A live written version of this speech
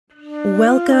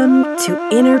Welcome to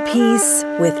Inner Peace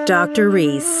with Dr.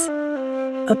 Reese,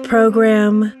 a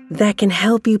program that can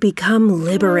help you become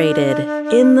liberated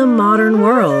in the modern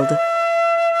world.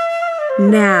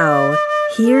 Now,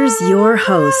 here's your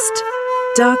host,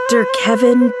 Dr.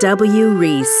 Kevin W.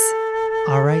 Reese.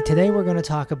 All right, today we're going to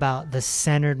talk about the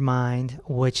centered mind,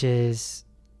 which is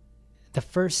the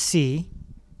first C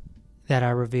that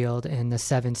I revealed in the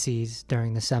 7 C's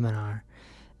during the seminar.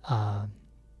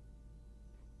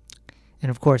 And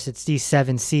of course, it's these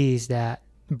 7 C's that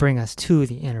bring us to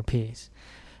the inner peace.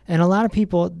 And a lot of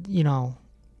people,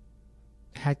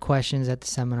 had questions at the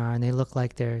seminar, and they look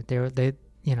like they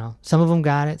some of them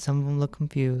got it, some of them look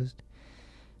confused.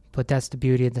 But that's the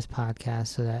beauty of this podcast,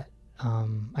 so that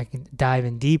I can dive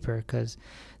in deeper, because,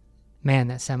 man,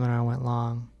 that seminar went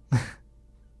long.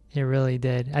 It really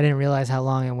did. I didn't realize how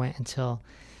long it went until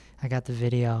I got the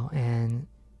video and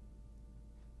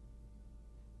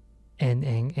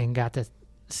got to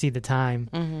see the time.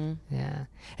 Mm-hmm. Yeah.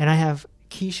 And I have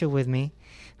Keisha with me,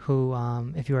 who,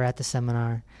 if you were at the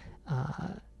seminar,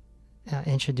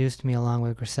 introduced me along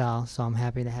with Griselle. So I'm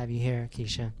happy to have you here,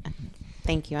 Keisha.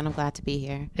 Thank you, and I'm glad to be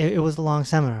here. It was a long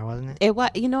seminar, wasn't it? It was,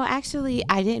 actually,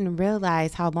 I didn't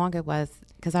realize how long it was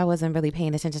because I wasn't really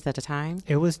paying attention at the time.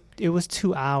 It was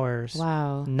 2 hours.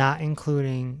 Wow. Not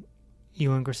including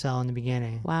you and Griselle in the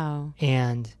beginning. Wow.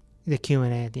 And the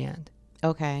Q&A at the end.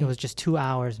 Okay. It was just 2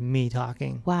 hours me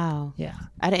talking. Wow. Yeah.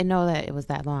 I didn't know that it was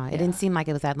that long. It didn't seem like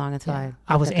it was that long until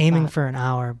I was aiming for an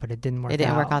hour, but it didn't work out. It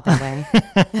didn't work out that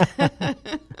way.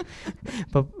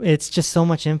 But it's just so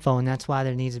much info, and that's why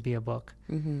there needs to be a book.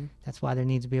 Mm-hmm. That's why there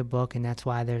needs to be a book, and that's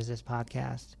why there's this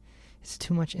podcast. It's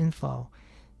too much info.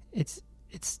 It's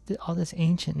all this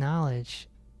ancient knowledge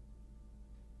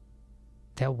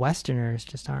that Westerners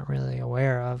just aren't really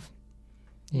aware of,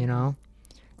 Or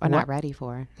not ready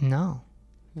for. No.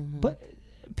 Mm-hmm. But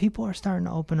people are starting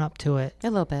to open up to it. A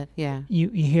little bit, yeah. You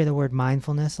hear the word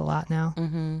mindfulness a lot now.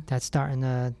 Mm-hmm. That's starting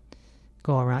to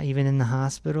go around, even in the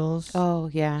hospitals. Oh,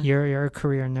 yeah. You're a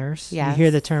career nurse. Yes. You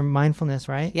hear the term mindfulness,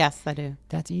 right? Yes, I do.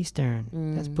 That's Eastern.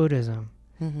 Mm. That's Buddhism.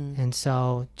 Mm-hmm. And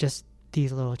so just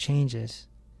these little changes,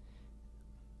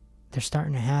 they're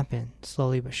starting to happen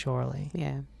slowly but surely.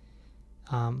 Yeah.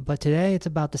 But today it's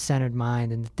about the centered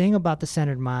mind. And the thing about the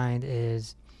centered mind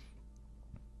is,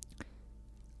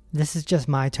 this is just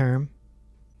my term.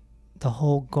 The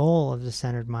whole goal of the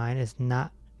centered mind is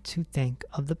not to think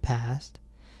of the past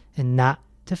and not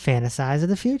to fantasize of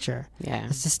the future. Yeah.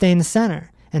 It's to stay in the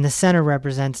center. And the center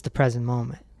represents the present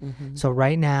moment. Mm-hmm. So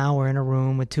right now we're in a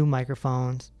room with 2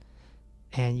 microphones,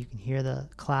 and you can hear the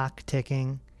clock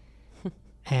ticking,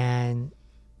 and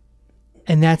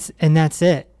that's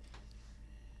it.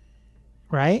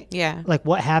 Right? Yeah. Like,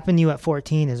 what happened to you at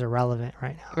 14 is irrelevant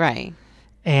right now. Right.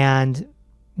 And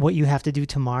what you have to do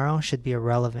tomorrow should be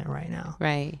irrelevant right now.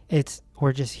 Right.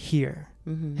 We're just here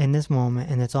Mm-hmm. in this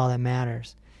moment, and it's all that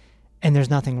matters. And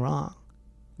there's nothing wrong.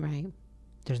 Right.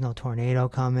 There's no tornado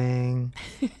coming.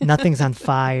 Nothing's on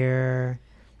fire.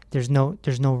 There's no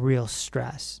real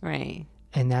stress. Right.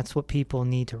 And that's what people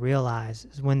need to realize,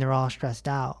 is when they're all stressed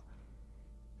out.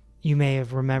 You may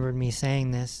have remembered me saying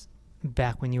this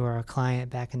back when you were a client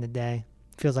back in the day.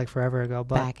 Feels like forever ago,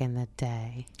 but Back in the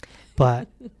day. But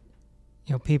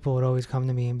people would always come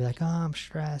to me and be like, "Oh, I'm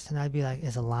stressed," and I'd be like,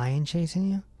 "Is a lion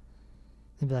chasing you?"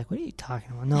 They'd be like, "What are you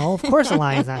talking about?" No, of course a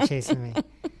lion's not chasing me.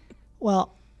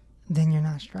 Well, then you're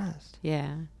not stressed.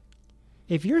 Yeah.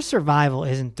 If your survival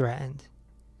isn't threatened,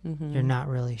 Mm-hmm. you're not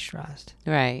really stressed.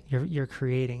 Right. You're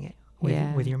creating it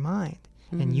Yeah. with your mind.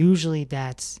 Mm-hmm. And usually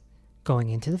that's going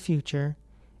into the future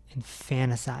and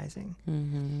fantasizing.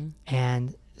 Mm-hmm.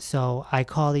 And so I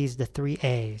call these the 3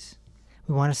 A's.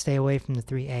 We want to stay away from the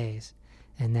 3 A's.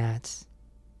 And that's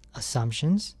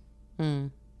assumptions,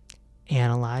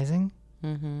 analyzing,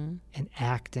 Mm-hmm. and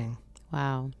acting.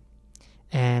 Wow.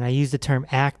 And I use the term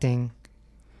acting,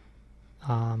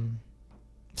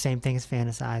 same thing as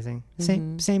fantasizing.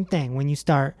 Same thing. When you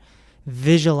start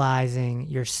visualizing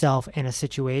yourself in a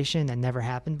situation that never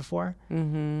happened before,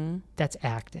 Mm-hmm. that's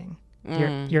acting.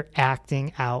 You're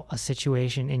acting out a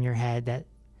situation in your head that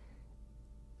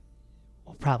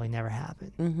will probably never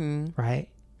happen, Mm-hmm. right?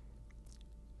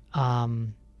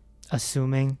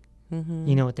 Assuming, Mm-hmm.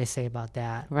 you know what they say about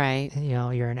that. Right.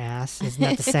 You're an ass. Isn't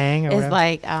that the saying? Or It's whatever?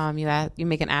 like you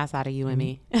make an ass out of you and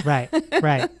me. Right.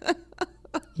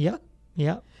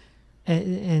 Yep.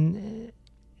 And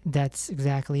that's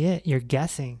exactly it. You're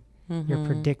guessing. Mm-hmm. You're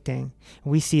predicting.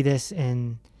 We see this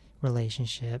in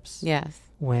relationships. Yes.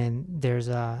 When there's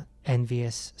a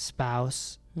envious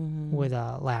spouse Mm-hmm. with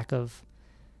a lack of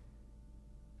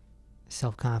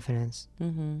self-confidence,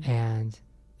 Mm-hmm. and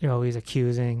you're always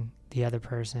accusing the other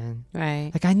person.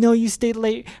 Right. Like, I know you stayed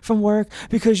late from work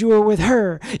because you were with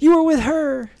her. You were with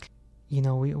her. You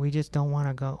know, we just don't want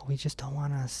to go. We just don't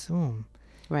want to assume.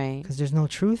 Right. Because there's no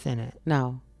truth in it.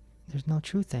 No. There's no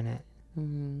truth in it.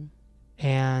 Mm-hmm.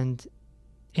 And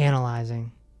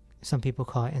analyzing. Some people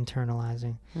call it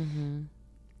internalizing. Mm-hmm.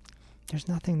 There's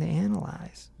nothing to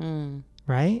analyze. Mm.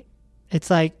 Right? It's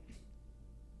like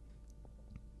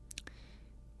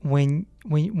when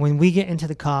we get into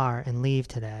the car and leave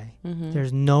today, Mm-hmm.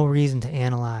 there's no reason to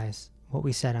analyze what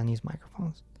we said on these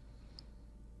microphones.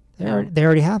 No. They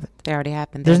already happened. They already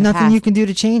happened. There's They're in the nothing you past. can do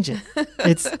to change it.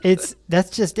 It's that's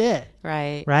just it,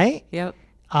 Right. right? Yep.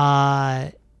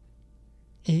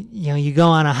 You know, you go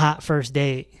on a hot first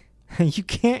date. You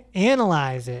can't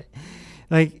analyze it.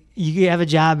 Like, you have a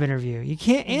job interview. You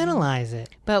can't analyze it.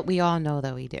 But we all know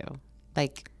that we do.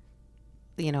 Like,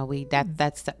 you know,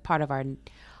 that's part of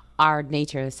our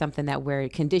nature, is something that we're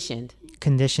conditioned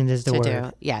Conditioned is the to word.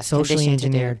 do. Yes. Socially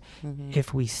conditioned to do. engineered. Mm-hmm.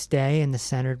 If we stay in the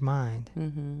centered mind,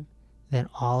 Mm-hmm. then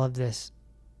all of this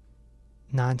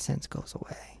nonsense goes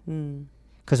away. Mm.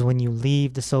 Because when you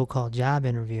leave the so-called job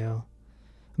interview,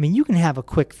 I mean, you can have a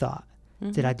quick thought.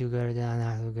 Mm-hmm. Did I do good or did I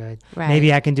not do good? Right.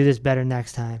 Maybe I can do this better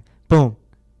next time. Boom.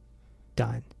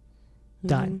 Done.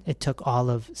 Done. Mm-hmm. It took all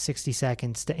of 60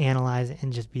 seconds to analyze it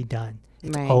and just be done.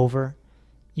 It's Right. over.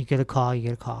 You get a call, you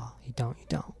get a call. You don't, you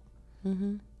don't.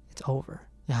 Mm-hmm. It's over.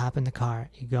 You hop in the car,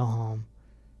 you go home.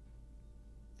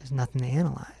 There's nothing to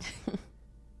analyze.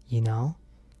 You know?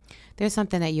 There's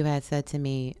something that you had said to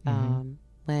me Mm-hmm.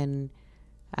 when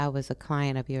I was a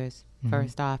client of yours. Mhm.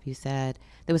 First off, you said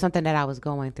there was something that I was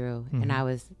going through, Mhm. and I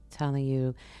was telling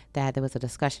you that there was a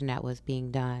discussion that was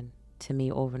being done to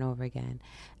me over and over again.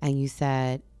 And you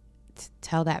said,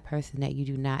 tell that person that you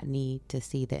do not need to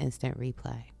see the instant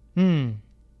replay.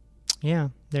 Yeah,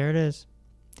 there it is.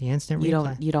 The instant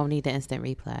replay. You don't need the instant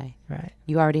replay. Right.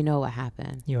 You already know what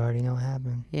happened. You already know what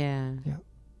happened. Yeah. Yep.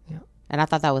 Yep. And I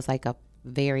thought that was like a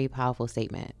very powerful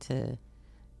statement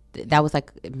that was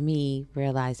like me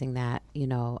realizing that, you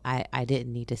know, I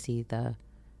didn't need to see that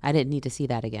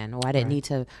again, or I didn't Right. need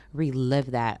to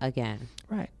relive that again.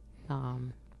 Right.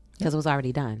 Because it was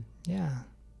already done. Yeah.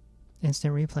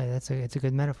 Instant replay. It's a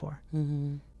good metaphor.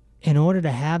 Mm-hmm. In order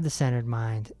to have the centered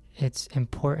mind, it's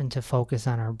important to focus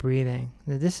on our breathing.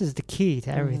 This is the key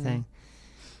to everything.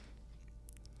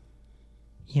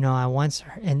 You know, I once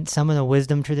heard, in some of the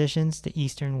wisdom traditions, the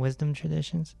Eastern wisdom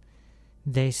traditions,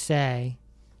 they say,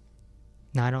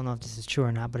 now I don't know if this is true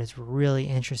or not, but it's really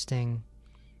interesting.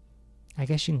 I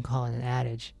guess you can call it an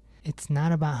adage. It's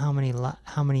not about how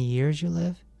many years you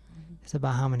live. It's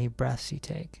about how many breaths you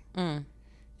take. Mm.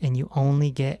 And you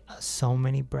only get so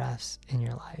many breaths in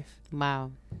your life.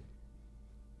 Wow.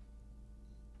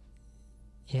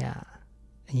 Yeah.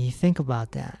 And you think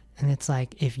about that. And it's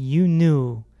like, if you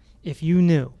knew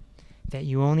that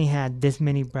you only had this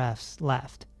many breaths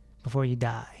left before you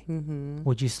die, Mm-hmm.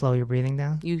 would you slow your breathing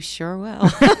down? You sure will.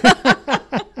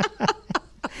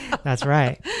 That's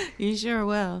right. You sure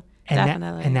will. And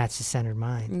Definitely. and that's the centered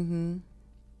mind. Mm-hmm.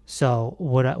 So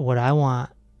what I want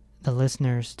the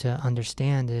listeners to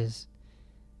understand is,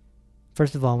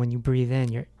 first of all, when you breathe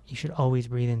in, you should always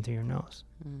breathe in through your nose.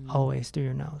 Mm-hmm. Always through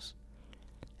your nose.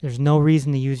 There's no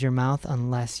reason to use your mouth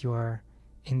unless you're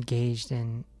engaged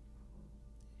in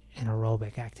an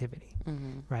aerobic activity,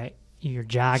 Mm-hmm. right? You're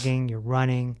jogging, you're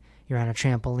running, you're on a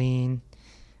trampoline,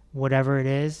 whatever it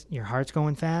is, your heart's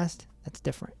going fast, that's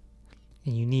different.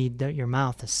 And you need your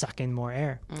mouth to suck in more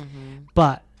air. Mm-hmm.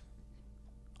 But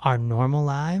our normal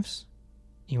lives,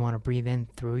 you want to breathe in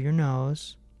through your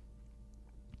nose.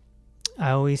 I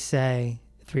always say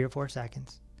 3 or 4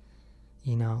 seconds,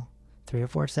 3 or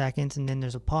 4 seconds, and then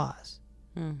there's a pause.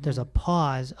 Mm-hmm. There's a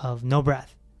pause of no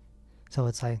breath. So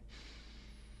it's like,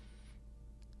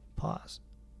 pause,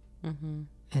 Mm-hmm.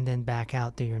 and then back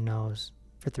out through your nose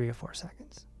for 3 or 4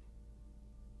 seconds.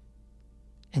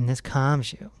 And this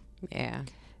calms you. Yeah.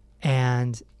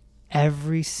 And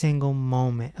every single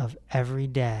moment of every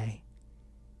day,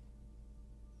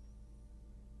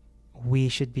 we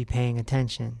should be paying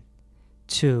attention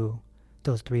to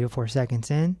those 3 or 4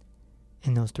 seconds in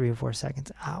and those 3 or 4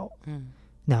 seconds out. Mm.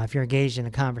 Now, if you're engaged in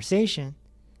a conversation,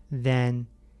 then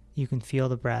you can feel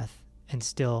the breath and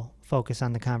still focus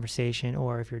on the conversation,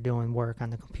 or if you're doing work on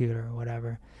the computer or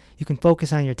whatever, you can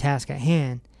focus on your task at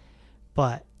hand,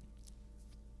 but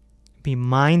be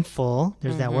mindful.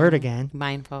 There's that word again.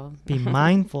 Mindful. Be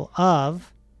mindful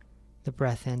of the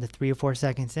breath in, the 3 or 4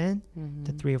 seconds in, Mm-hmm.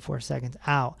 the 3 or 4 seconds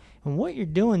out. And what you're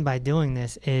doing by doing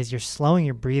this is you're slowing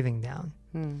your breathing down.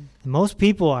 Mm. And most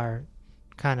people are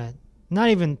kind of not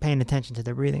even paying attention to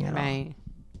their breathing at all. Right.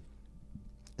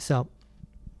 So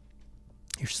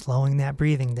You're slowing that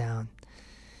breathing down.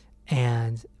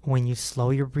 And when you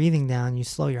slow your breathing down, you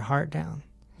slow your heart down.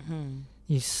 Mm-hmm.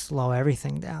 You slow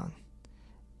everything down.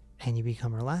 And you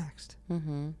become relaxed.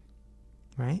 Mm-hmm.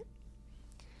 Right?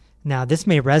 Now, this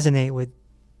may resonate with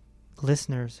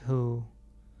listeners who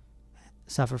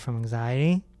suffer from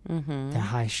anxiety. Mm-hmm. They're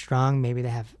high strung. Maybe they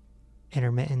have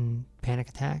intermittent panic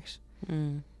attacks.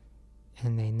 Mm.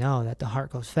 And they know that the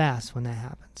heart goes fast when that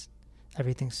happens.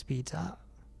 Everything speeds up.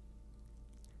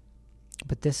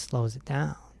 But this slows it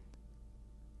down.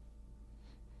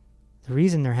 The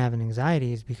reason they're having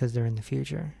anxiety is because they're in the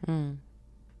future. Mm.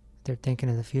 They're thinking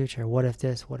of the future. What if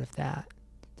this? What if that?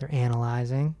 They're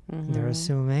analyzing. Mm-hmm. They're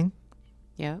assuming.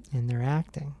 Yep. And they're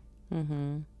acting.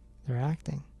 Mm-hmm. They're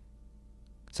acting.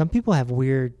 Some people have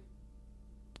weird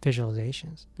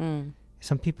visualizations. Mm.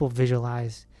 Some people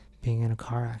visualize being in a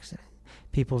car accident.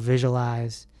 People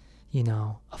visualize,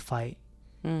 a fight.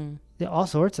 Mm. All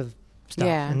sorts of stuff.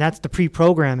 Yeah. And that's the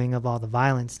pre-programming of all the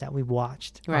violence that we've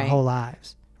watched our Right. whole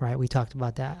lives. Right? We talked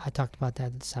about that. I talked about that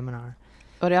at the seminar.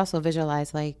 Or they also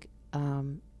visualize, like,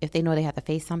 if they know they have to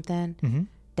face something, Mm-hmm.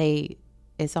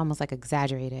 it's almost like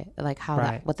exaggerated, like how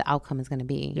Right. what the outcome is going to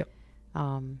be. Yep.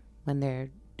 When they're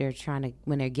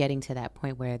getting to that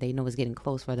point where they know it's getting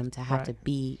close for them to have Right. to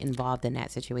be involved in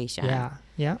that situation.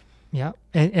 Yeah.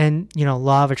 And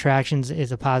law of attractions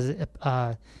is a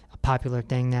popular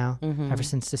thing now. Mm-hmm. Ever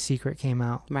since The Secret came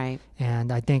out. Right.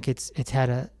 And I think it's had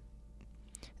a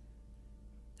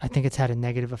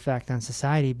negative effect on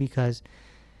society because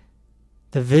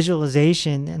the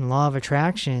visualization and law of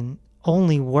attraction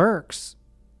only works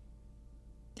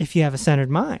if you have a centered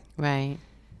mind. Right.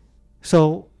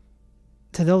 So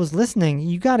to those listening,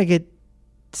 you got to get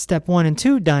step 1 and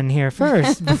 2 done here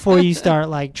first before you start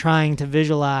like trying to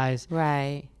visualize.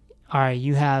 Right. All right,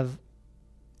 you have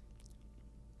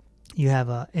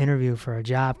a interview for a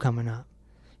job coming up.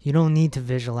 You don't need to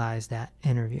visualize that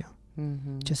interview.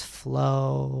 Mm-hmm. Just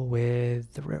flow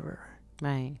with the river.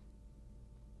 Right.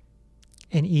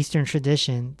 In Eastern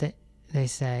tradition, they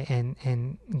say,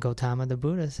 and Gautama the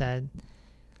Buddha said,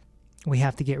 we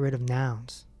have to get rid of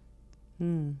nouns.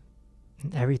 Mm.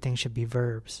 And everything should be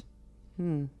verbs.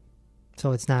 Mm.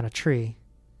 So it's not a tree.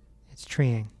 It's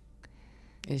treeing.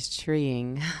 It's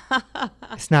treeing.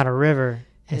 It's not a river.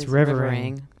 It's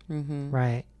rivering. Mm-hmm.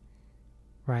 Right.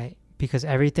 Because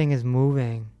everything is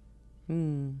moving.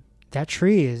 Mm. That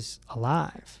tree is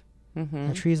alive. Mm-hmm.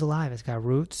 That tree is alive. It's got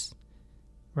roots.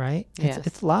 Right? Yes.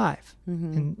 It's alive.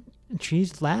 Mm-hmm. And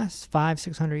trees last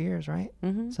 500-600 years, right?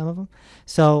 Mm-hmm. Some of them.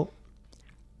 So,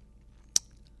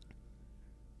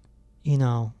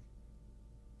 when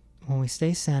we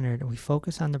stay centered and we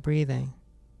focus on the breathing,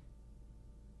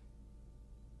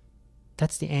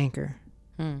 that's the anchor.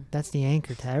 Mm. That's the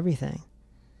anchor to everything,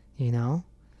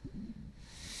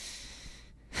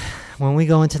 When we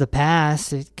go into the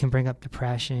past, it can bring up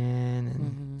depression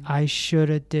and I should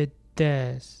have did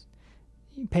this.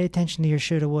 You pay attention to your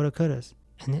shoulda, woulda, couldas.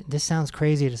 And this sounds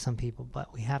crazy to some people,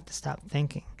 but we have to stop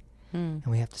thinking and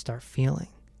we have to start feeling.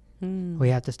 Mm. We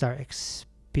have to start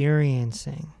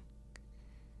experiencing.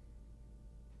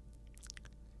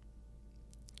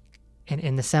 And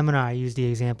in the seminar, I used the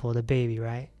example of the baby,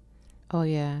 right? Oh,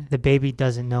 yeah. The baby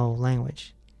doesn't know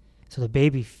language. So the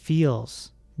baby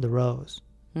feels the rose.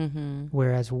 Mm-hmm.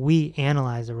 Whereas we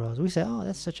analyze the rose. We say, oh,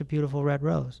 that's such a beautiful red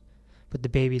rose. But the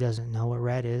baby doesn't know what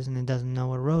red is and it doesn't know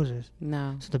what rose is.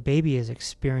 No. So the baby is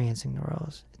experiencing the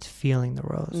rose. It's feeling the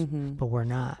rose. Mm-hmm. But we're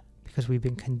not. Because we've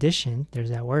been conditioned.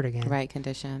 There's that word again. Right,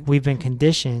 condition. We've been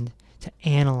conditioned to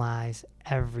analyze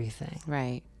everything.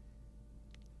 Right.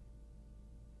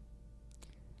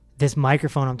 This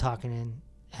microphone I'm talking in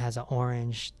has an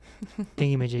orange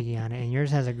thingy-majiggy on it. And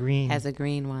yours has a green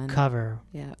one. cover.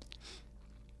 Yeah.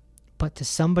 But to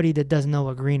somebody that doesn't know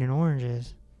what green and orange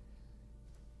is,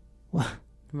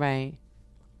 Right.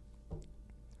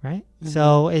 right? Mm-hmm.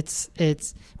 So it's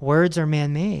words are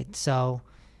man-made. So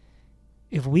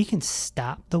if we can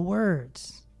stop the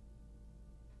words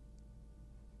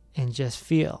and just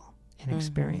feel and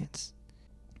experience,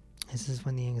 this is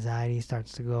when the anxiety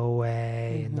starts to go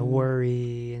away and the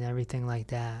worry and everything like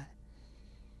that.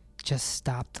 Just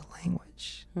stop the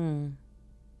language. Mm.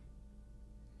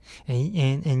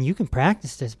 And you can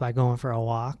practice this by going for a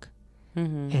walk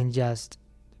Mm-hmm. and just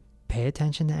pay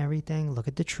attention to everything. Look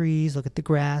at the trees, look at the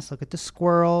grass, look at the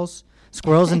squirrels.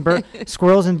 Squirrels and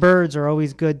birds are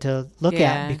always good to look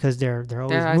at because they're always moving.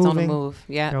 They're always on the move.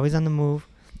 Yeah. They're always on the move.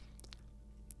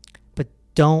 But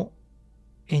don't,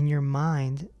 in your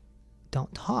mind,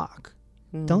 don't talk.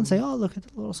 Mm. Don't say, oh, look at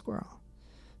the little squirrel.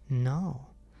 No.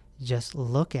 Just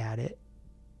look at it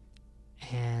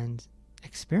and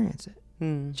experience it.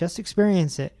 Just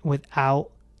experience it without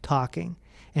talking.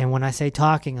 And when I say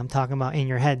talking, I'm talking about in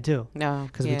your head too. No.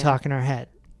 Because we talk in our head.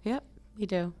 Yep, we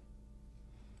do.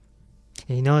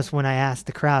 And you notice when I asked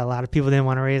the crowd, a lot of people didn't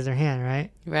want to raise their hand,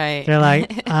 right? Right. They're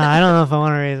like, I don't know if I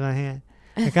want to raise my hand.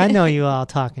 Like, I know you all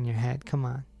talk in your head. Come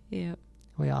on. Yep.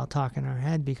 We all talk in our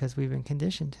head because we've been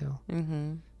conditioned to.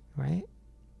 Mm-hmm. Right?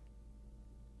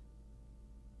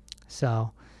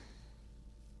 So,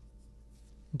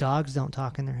 dogs don't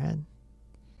talk in their head.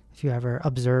 If you ever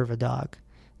observe a dog,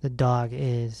 the dog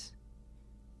is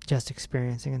just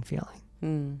experiencing and feeling.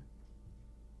 Mm.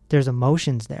 There's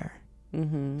emotions there,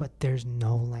 Mm-hmm. but there's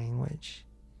no language.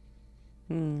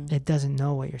 Mm. It doesn't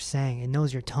know what you're saying. It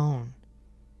knows your tone.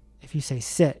 If you say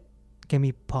sit, give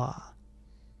me paw,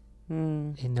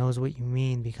 it knows what you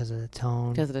mean because of the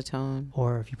tone. Because of the tone.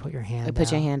 Or if you put your hand out.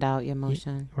 Put your hand out, your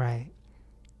motion. Right.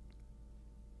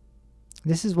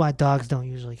 This is why dogs don't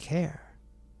usually care.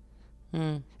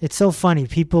 It's so funny.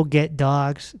 People get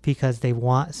dogs because they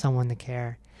want someone to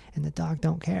care, and the dog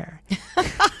don't care.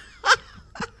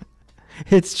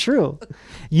 It's true.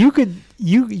 Your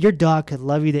dog could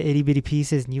love you to itty bitty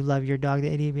pieces, and you love your dog to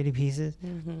itty bitty pieces,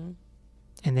 and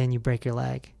then you break your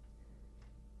leg.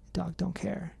 Dog don't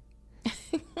care.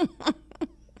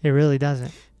 It really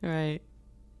doesn't. Right.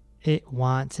 It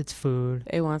wants its food.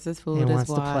 It wants its food. It its wants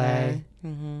water. to play.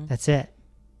 Mm-hmm. That's it.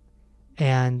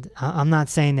 And I'm not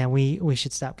saying that we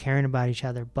should stop caring about each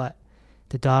other, but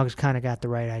the dog's kind of got the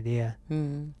right idea.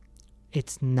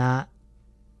 It's not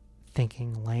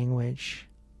thinking language.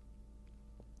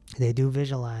 They do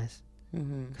visualize,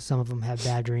 because some of them have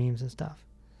bad dreams and stuff.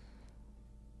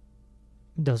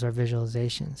 Those are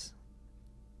visualizations.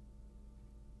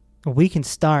 We can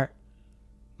start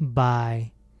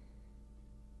by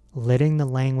letting the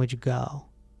language go,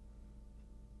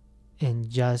 and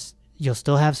just, you'll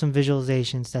still have some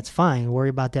visualizations. That's fine. Worry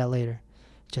about that later.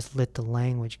 Just let the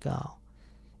language go.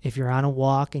 If you're on a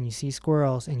walk and you see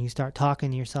squirrels and you start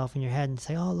talking to yourself in your head and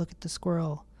say, oh, look at the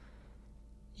squirrel,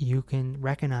 you can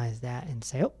recognize that and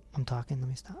say, oh, I'm talking, let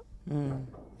me stop. And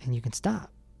you can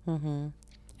stop. And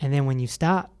then when you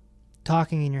stop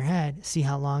talking in your head, see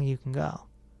how long you can go.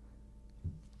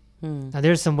 Now,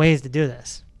 there's some ways to do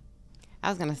this. I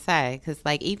was going to say, because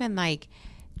even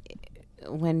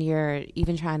when you're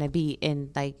even trying to be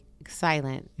in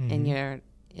silent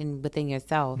within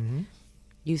yourself,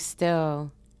 you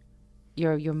still,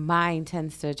 your mind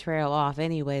tends to trail off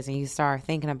anyways, and you start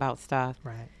thinking about stuff.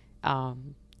 Right.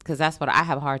 Because that's what I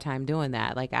have a hard time doing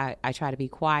that. I try to be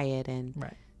quiet and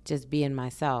just being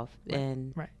myself,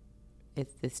 and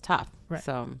it's tough. Right.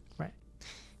 So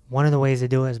one of the ways to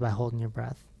do it is by holding your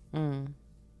breath. But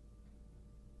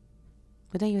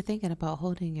then you're thinking about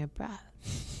holding your breath.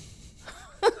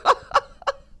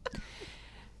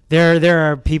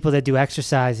 There are people that do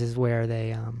exercises where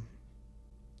they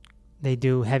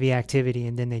do heavy activity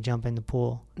and then they jump in the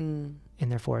pool and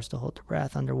they're forced to hold their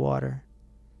breath underwater.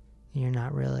 You're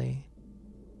not really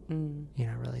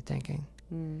thinking.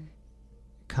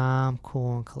 Calm,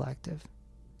 cool, and collective.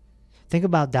 Think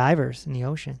about divers in the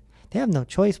ocean. They have no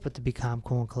choice but to be calm,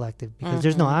 cool, and collective because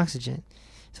there's no oxygen.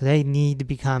 So they need to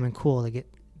be calm and cool to get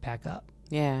back up.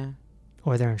 Yeah.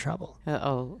 Or they're in trouble.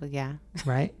 Yeah.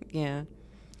 Right? Yeah.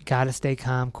 Got to stay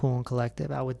calm, cool, and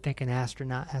collective. I would think an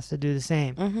astronaut has to do the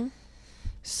same.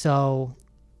 So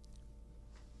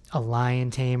a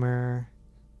lion tamer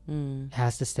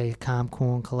has to stay calm,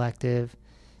 cool, and collective.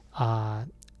 An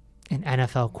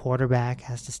NFL quarterback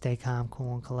has to stay calm,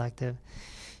 cool, and collective.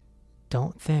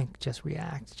 Don't think, just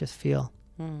react, just feel.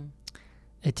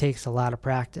 It takes a lot of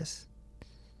practice.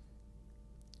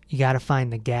 You got to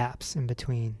find the gaps in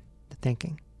between the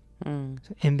thinking. So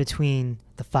in between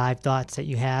the 5 thoughts that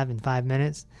you have in 5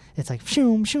 minutes, it's like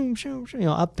shoom, shoom, shoom, shoom,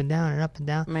 up and down and up and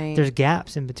down. Right. There's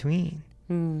gaps in between.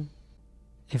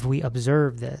 If we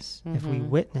observe this, if we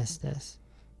witness this,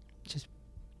 just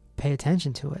pay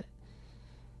attention to it,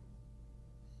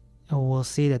 and we'll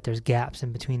see that there's gaps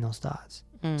in between those thoughts.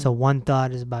 So one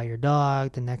thought is about your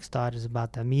dog, the next thought is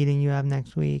about the meeting you have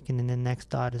next week, and then the next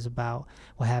thought is about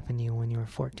what happened to you when you were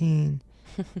 14.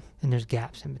 And there's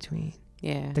gaps in between.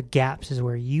 Yeah. The gaps is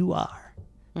where you are,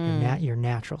 your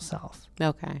natural self.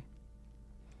 Okay.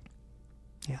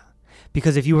 Yeah.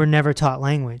 Because if you were never taught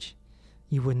language,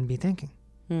 you wouldn't be thinking.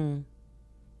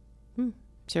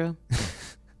 True.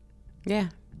 Yeah.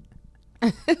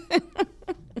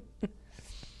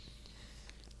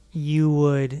 You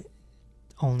would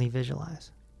only visualize.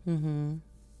 And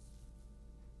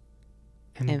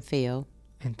feel.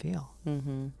 And feel.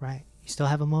 Right. You still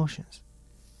have emotions.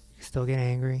 You still get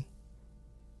angry.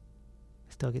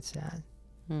 You still get sad.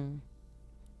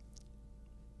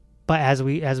 But as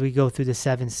we go through the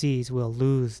 7 C's, we'll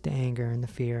lose the anger and the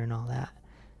fear and all that.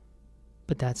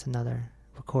 But that's another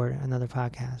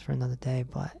podcast for another day.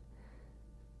 But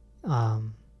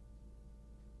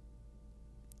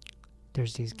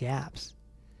there's these gaps.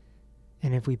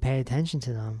 And if we pay attention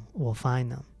to them, we'll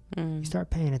find them. You start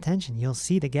paying attention, you'll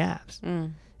see the gaps.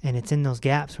 And it's in those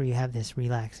gaps where you have this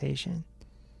relaxation.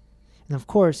 And of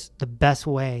course, the best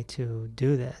way to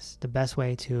do this, the best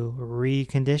way to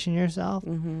recondition yourself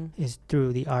is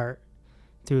through the art,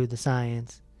 through the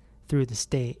science, through the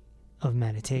state of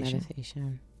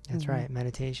meditation. That's right,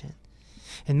 meditation.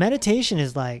 And meditation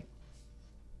is like,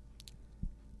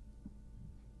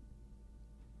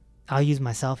 I'll use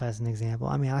myself as an example.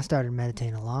 I mean, I started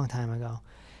meditating a long time ago.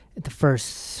 The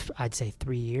first, I'd say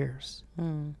 3 years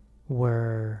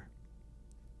were,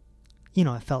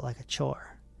 it felt like a chore.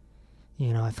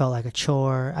 I felt like a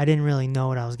chore. I didn't really know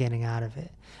what I was getting out of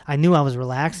it. I knew I was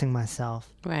relaxing myself.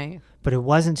 Right. But it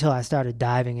wasn't until I started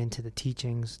diving into the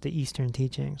teachings, the Eastern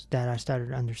teachings, that I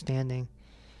started understanding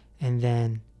and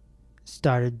then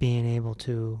started being able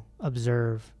to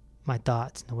observe my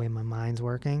thoughts and the way my mind's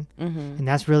working. And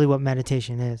that's really what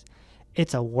meditation is.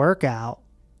 It's a workout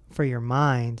for your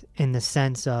mind in the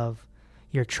sense of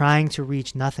you're trying to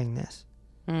reach nothingness.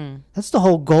 That's the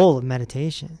whole goal of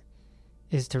meditation,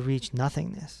 is to reach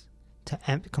nothingness, to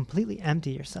completely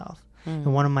empty yourself.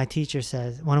 And one of my teachers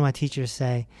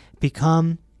say,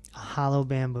 become a hollow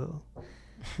bamboo.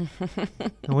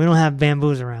 And we don't have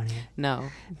bamboos around here. No.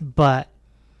 But,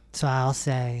 so I'll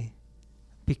say,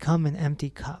 become an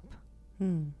empty cup.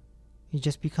 You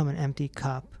just become an empty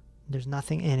cup. There's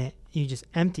nothing in it. You just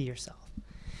empty yourself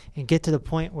and get to the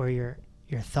point where your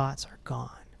thoughts are gone.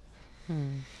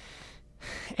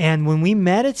 And when we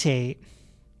meditate,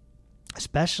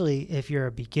 especially if you're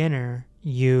a beginner,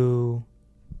 your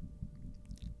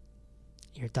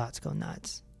thoughts go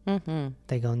nuts.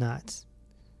 They go nuts.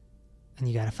 And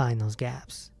you got to find those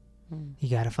gaps. You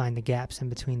got to find the gaps in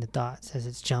between the thoughts as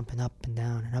it's jumping up and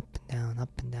down and up and down, up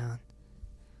and down.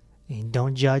 And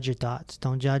don't judge your thoughts.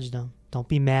 Don't judge them. Don't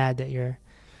be mad that you're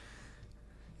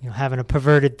having a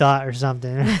perverted thought or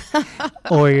something.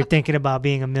 Or you're thinking about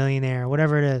being a millionaire,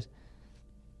 whatever it is.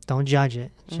 Don't judge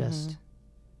it. Just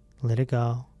let it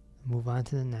go. Move on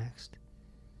to the next.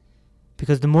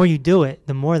 Because the more you do it,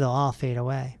 the more they'll all fade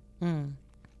away.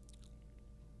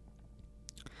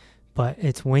 But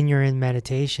it's when you're in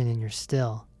meditation and you're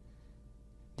still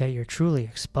that you're truly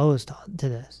exposed to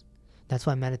this. That's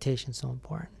why meditation's so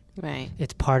important. Right.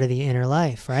 It's part of the inner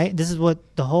life, right? This is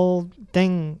what the whole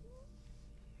thing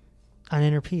on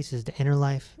Inner Peace is, the inner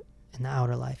life and the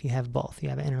outer life. You have both. You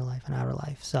have an inner life and outer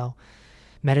life. So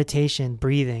meditation,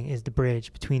 breathing is the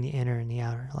bridge between the inner and the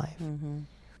outer life.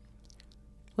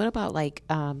 What about like,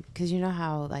 because you know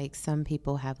how like some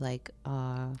people have like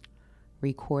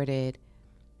recorded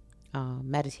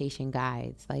meditation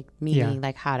guides, like meaning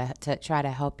like how to try to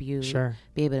help you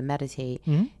be able to meditate.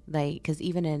 Like, because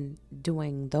even in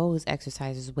doing those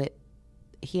exercises, with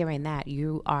hearing that,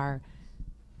 you are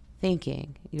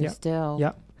thinking, you're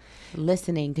still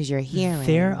listening because you're hearing.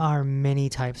 There are many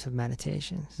types of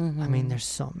meditations. I mean, there's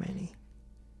so many.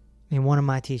 I mean, one of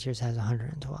my teachers has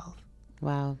 112.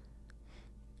 Wow.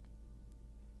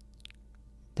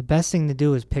 The best thing to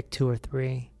do is pick 2 or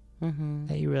 3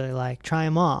 that you really like. Try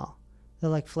them all. They're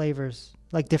like flavors,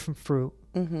 like different fruit,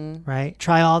 right?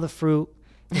 Try all the fruit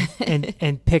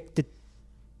and pick the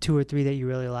 2 or 3 that you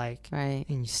really like, right?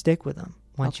 And you stick with them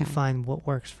once you find what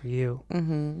works for you.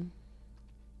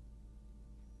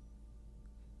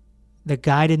 The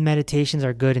guided meditations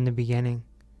are good in the beginning.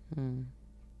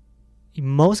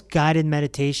 Most guided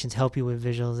meditations help you with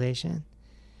visualization.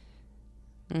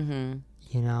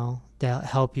 They'll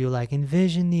help you like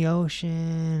envision the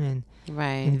ocean and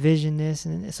envision this.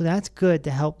 And so that's good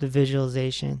to help the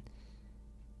visualization.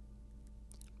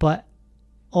 But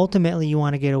ultimately you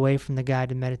want to get away from the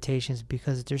guided meditations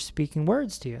because they're speaking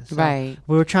words to you. So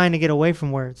we were trying to get away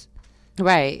from words.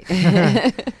 Right.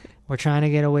 We're trying to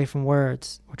get away from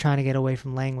words. We're trying to get away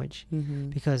from language.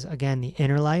 Because again, the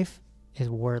inner life is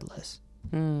wordless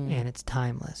and it's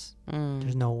timeless.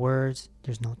 There's no words.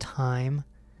 There's no time.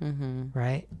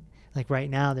 Right? Like right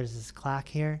now, there's this clock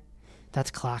here.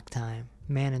 That's clock time.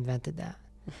 Man invented that.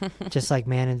 Just like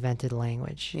man invented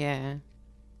language. Yeah.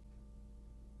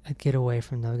 I'd get away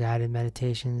from the guided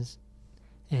meditations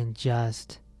and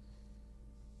just...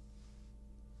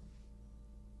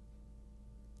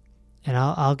 And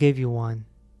I'll give you one.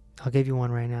 I'll give you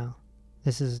one right now.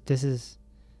 This is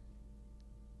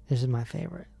my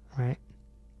favorite, right?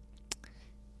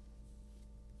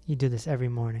 You do this every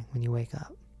morning when you wake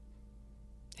up.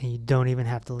 And you don't even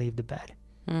have to leave the bed.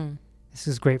 This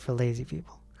is great for lazy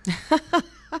people.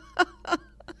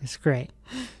 It's great.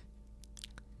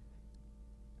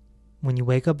 When you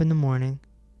wake up in the morning,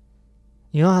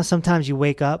 you know how sometimes you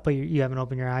wake up, but you haven't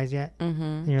opened your eyes yet? Mm-hmm.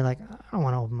 And you're like, I don't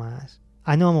want to open my eyes.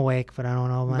 I know I'm awake, but I don't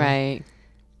want to open my eyes. Right.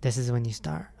 This is when you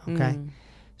start, okay?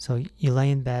 So you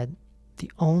lay in bed.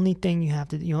 The only thing you have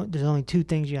to do, there's only 2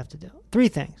 things you have to do. 3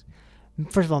 things.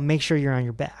 First of all, make sure you're on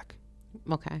your back.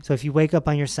 Okay. So if you wake up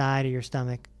on your side or your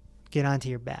stomach, get onto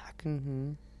your back.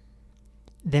 Mm-hmm.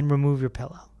 Then remove your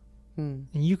pillow. Mm.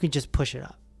 And you can just push it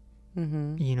up,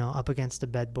 Mm-hmm. up against the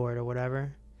bedboard or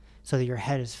whatever, so that your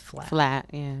head is flat. Flat,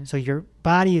 yeah. So your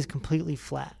body is completely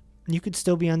flat. You could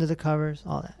still be under the covers,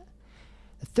 all that.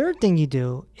 The third thing you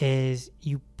do is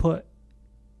you put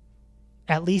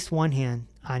at least one hand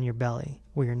on your belly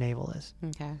where your navel is.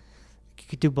 Okay. You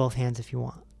could do both hands if you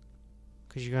want,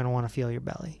 because you're going to want to feel your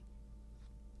belly.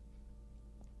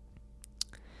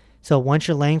 So once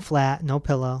you're laying flat, no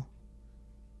pillow,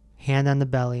 hand on the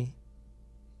belly,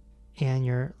 and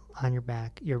you're on your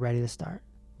back, you're ready to start.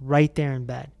 Right there in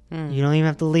bed. Mm. You don't even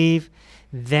have to leave.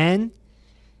 Then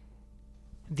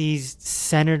these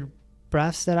centered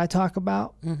breaths that I talk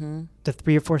about, Mm-hmm. the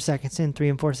 3 or 4 seconds in, 3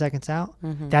 and 4 seconds out,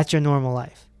 Mm-hmm. that's your normal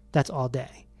life. That's all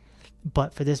day.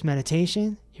 But for this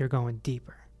meditation, you're going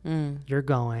deeper. Mm. You're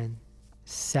going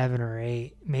 7 or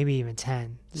 8, maybe even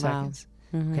 10 Wow. seconds.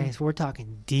 Mm-hmm. Okay, so we're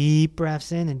talking deep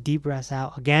breaths in and deep breaths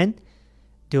out. Again,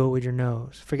 do it with your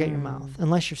nose. Forget your mouth,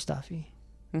 unless you're stuffy.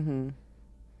 Mm-hmm.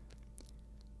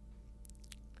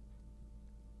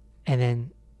 And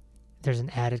then there's an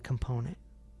added component.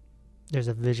 There's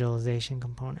a visualization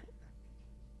component.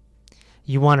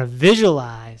 You want to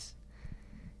visualize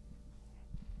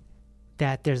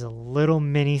that there's a little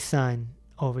mini sun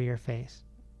over your face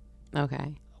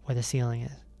Okay. where the ceiling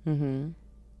is. Mm-hmm.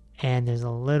 And there's a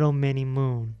little mini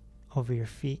moon over your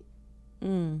feet.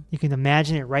 Mm. You can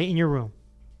imagine it right in your room.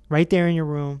 Right there in your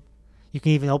room. You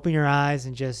can even open your eyes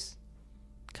and just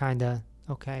kind of,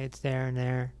 okay, it's there and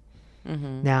there.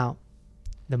 Mm-hmm. Now,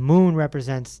 the moon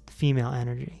represents female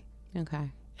energy,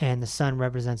 Okay. and the sun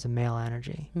represents a male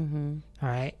energy. Mm-hmm. All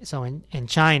right? So in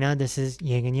China, this is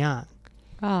yin and yang.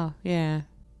 Oh, yeah.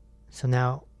 So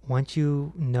now, once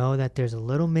you know that there's a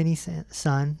little mini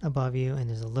sun above you and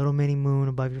there's a little mini moon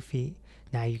above your feet,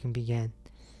 now you can begin.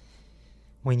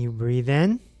 When you breathe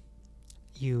in,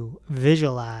 you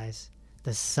visualize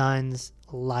the sun's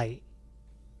light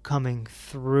coming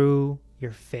through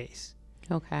your face.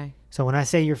 Okay. So when I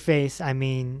say your face, I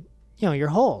mean, your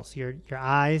holes, your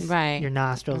eyes, Right. your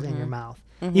nostrils, and your Mhm. mouth.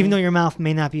 Mhm. Even though your mouth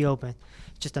may not be open,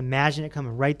 just imagine it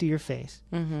coming right through your face.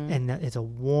 Mm-hmm. And it's a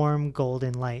warm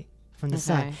golden light from the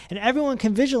sun. Okay. And everyone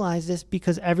can visualize this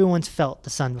because everyone's felt the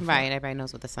sun before. Right. Everybody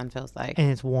knows what the sun feels like.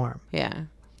 And it's warm. Yeah.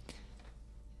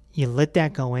 You let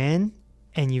that go in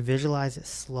and you visualize it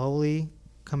slowly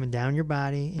coming down your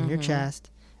body, in your chest,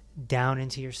 down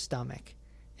into your stomach.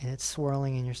 And it's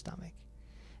swirling in your stomach.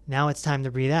 Now it's time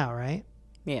to breathe out, right?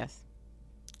 Yes.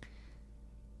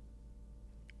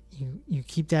 You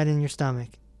keep that in your stomach,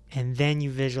 and then you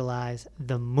visualize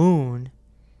the moon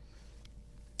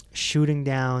shooting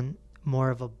down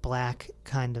more of a black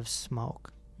kind of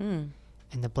smoke. Mm.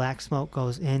 And the black smoke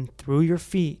goes in through your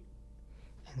feet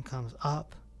and comes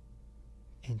up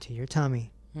into your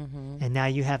tummy. Mm-hmm. And now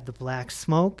you have the black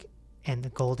smoke and the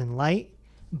golden light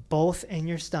both in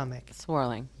your stomach,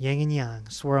 Swirling. yin and yang,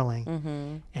 swirling.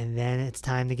 Mm-hmm. And then it's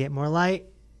time to get more light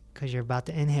because you're about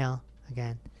to inhale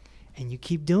again. And you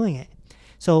keep doing it.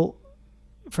 So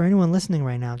for anyone listening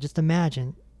right now, just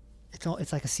imagine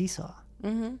it's like a seesaw,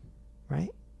 Mm-hmm.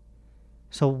 right?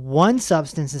 So one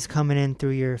substance is coming in through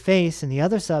your face and the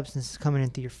other substance is coming in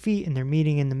through your feet, and they're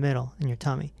meeting in the middle in your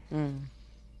tummy. Mm.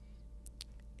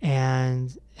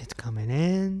 And it's coming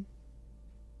in,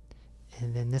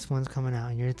 and then this one's coming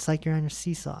out, and it's like you're on your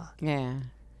seesaw. Yeah.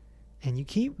 And you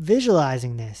keep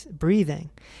visualizing this, breathing.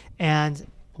 And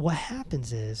what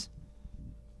happens is,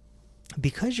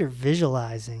 because you're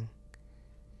visualizing,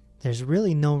 there's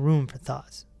really no room for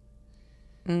thoughts.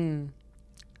 Mm.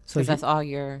 So Because that's all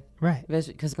you're... right,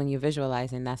 Because when you're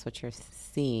visualizing, that's what you're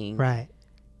seeing. right.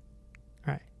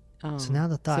 So now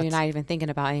the thoughts. So you're not even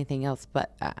thinking about anything else but...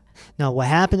 no, what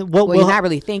happened? What well, will, you're not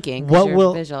really thinking. 'Cause what you're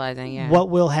will- visualizing, yeah. What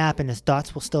will happen is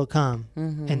thoughts will still come,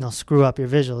 Mm-hmm. and they'll screw up your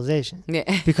visualization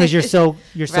Yeah. because you're so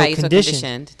right, conditioned, so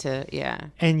conditioned to... Yeah.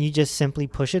 and you just simply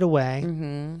push it away Mm-hmm.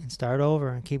 and start over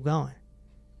and keep going.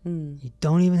 Mm. You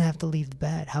don't even have to leave the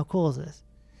bed. How cool is this?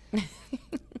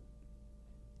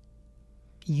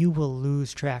 You will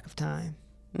lose track of time.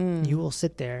 Mm. You will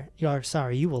sit there.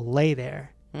 You will lay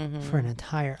there Mm-hmm. for an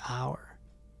entire hour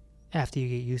after you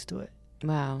get used to it.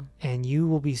 Wow. And you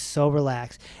will be so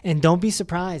relaxed. And don't be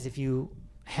surprised if you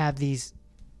have these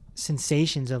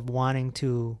sensations of wanting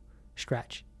to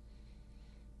stretch,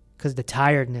 because the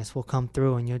tiredness will come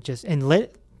through, and you'll just, and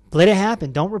let it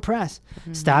happen. Don't repress.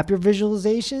 Stop your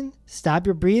visualization, stop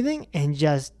your breathing, and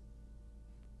just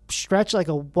stretch like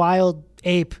a wild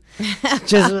ape.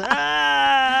 Just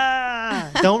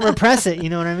don't repress it. You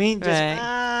know what I mean?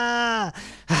 Just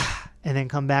and then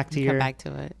come back to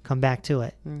come back to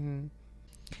it. Mm-hmm.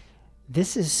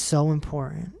 This is so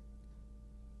important,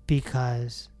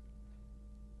 because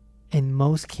in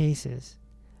most cases,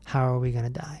 how are we going to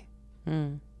die?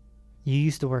 You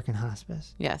used to work in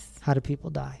hospice. Yes. How do people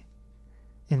die?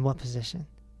 In what position?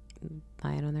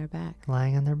 Lying on their back.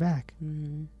 Lying on their back.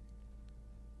 Mm-hmm.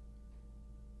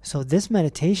 So this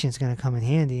meditation is going to come in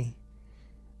handy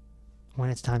when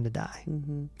it's time to die.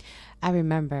 Mm-hmm. I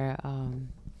remember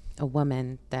a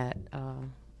woman that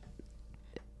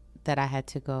I had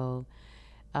to go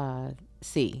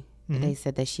see. Mm-hmm. They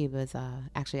said that she was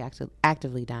actually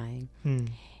actively dying.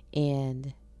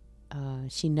 And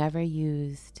she never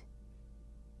used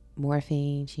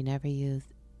morphine. She never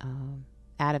used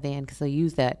Ativan, because they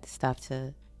use that stuff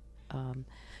to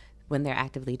when they're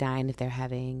actively dying, if they're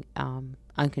having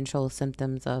uncontrolled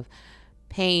symptoms of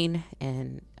pain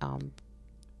and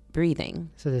breathing.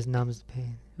 So this numbs the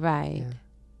pain. Right.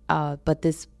 Yeah. But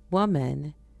this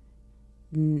woman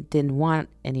didn't want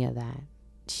any of that.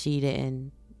 She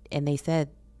didn't. And they said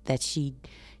that she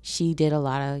did a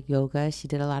lot of yoga. She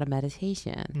did a lot of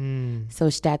meditation. So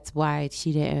that's why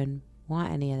she didn't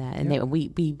want any of that. And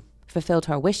we fulfilled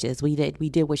her wishes. We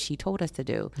did what she told us to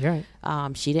do. Right.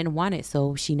 She didn't want it,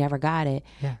 so she never got it.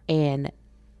 Yeah. And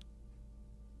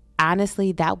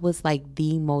honestly, that was like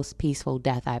the most peaceful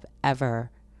death I've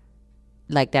ever,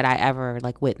 like, that I ever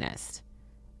like witnessed.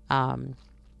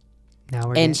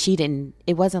 She didn't.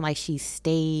 It wasn't like she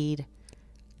stayed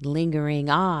lingering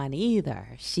on either.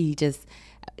 She just,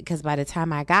 because by the time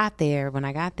when I got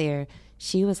there,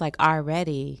 she was like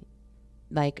already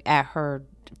like at her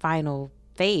final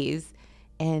phase,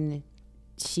 and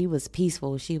she was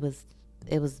peaceful.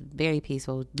 It was very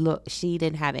peaceful. Look, she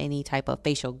didn't have any type of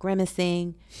facial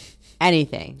grimacing,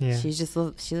 anything. Yeah. She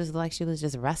was like she was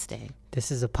just resting.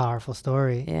 This is a powerful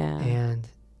story. Yeah. And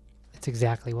it's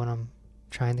exactly what I'm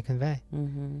trying to convey.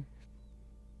 Mm-hmm.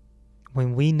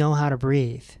 When we know how to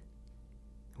breathe,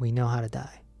 we know how to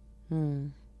die.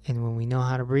 Mm. And when we know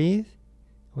how to breathe,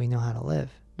 we know how to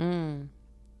live.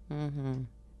 Mm-hmm.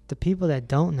 The people that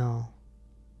don't know,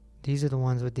 these are the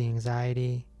ones with the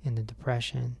anxiety and the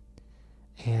depression,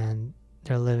 and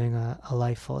they're living a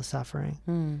life full of suffering.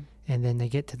 And then they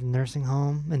get to the nursing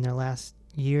home in their last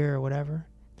year or whatever,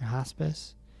 their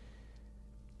hospice,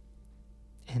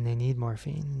 and they need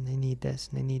morphine, and they need this,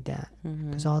 and they need that.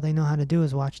 Because all they know how to do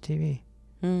is watch TV.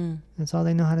 That's all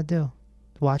they know how to do.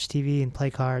 Watch TV and play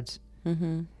cards.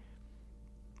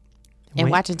 And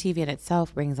watching TV in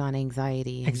itself brings on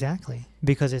anxiety. Exactly.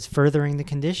 Because it's furthering the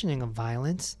conditioning of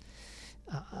violence,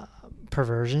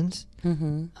 perversions.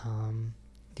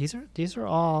 These are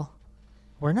all,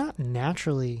 we're not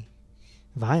naturally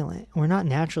violent. We're not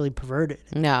naturally perverted.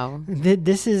 No.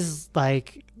 This is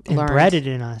like learned. Embedded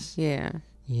in us. Yeah.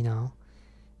 You know?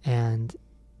 And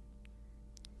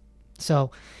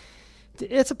so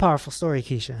it's a powerful story,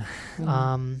 Keisha.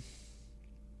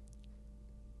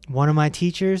 One of my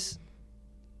teachers,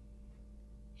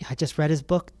 I just read his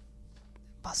book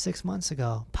about 6 months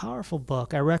ago. Powerful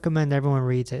book. I recommend everyone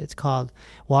reads it. It's called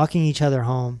Walking Each Other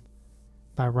Home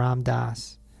by Ram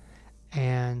Dass.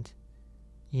 And,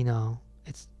 you know,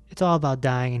 it's all about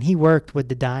dying. And he worked with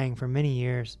the dying for many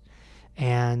years.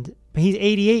 But he's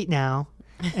 88 now.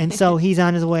 And so he's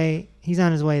on his way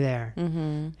there.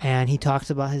 And he talks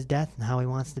about his death and how he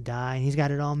wants to die. And he's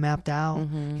got it all mapped out.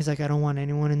 He's like, I don't want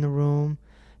anyone in the room.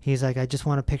 He's like, I just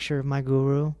want a picture of my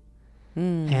guru.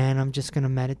 And I'm just going to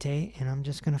meditate, and I'm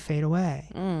just going to fade away.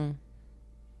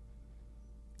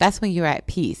 That's when you're at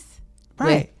peace.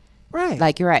 Right. Right.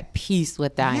 Like you're at peace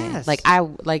with dying. Yes.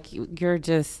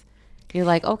 You're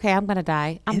like, okay, I'm going to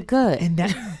die. I'm good.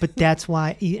 But that's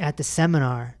why at the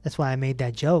seminar, that's why I made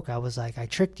that joke. I was like, I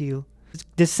tricked you.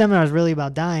 This seminar is really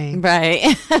about dying.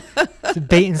 Right. It's a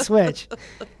bait and switch,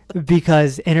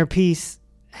 because inner peace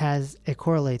it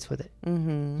correlates with it.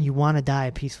 You want to die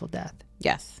a peaceful death.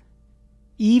 Yes.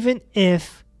 Even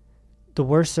if the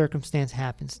worst circumstance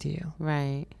happens to you.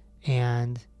 Right.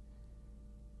 And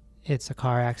it's a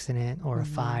car accident or a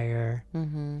fire.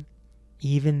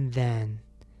 Even then,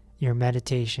 your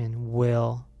meditation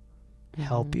will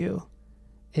help you.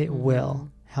 It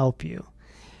will help you.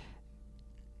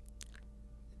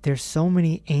 There's so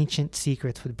many ancient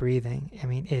secrets with breathing. I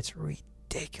mean, it's ridiculous.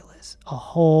 ridiculous. A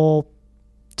whole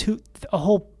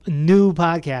new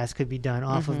podcast could be done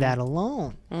off of that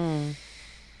alone.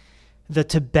 The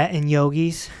Tibetan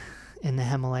yogis in the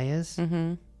Himalayas,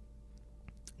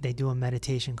 they do a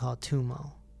meditation called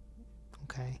Tumo.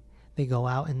 Okay, they go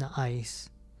out in the ice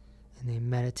and they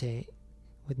meditate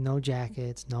with no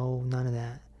jackets, none of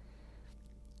that.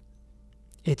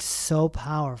 It's so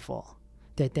powerful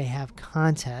that they have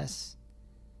contests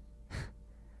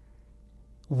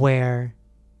where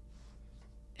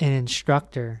an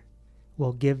instructor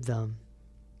will give them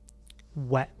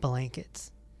wet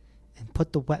blankets and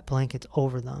put the wet blankets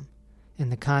over them,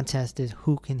 and the contest is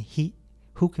who can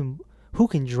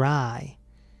dry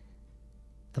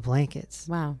the blankets.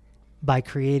 Wow. By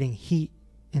creating heat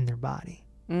in their body.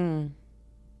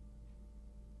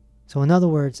 So in other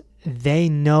words, they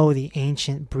know the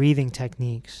ancient breathing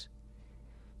techniques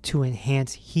to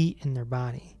enhance heat in their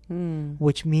body,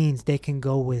 which means they can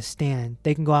go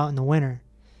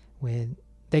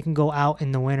out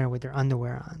in the winter with their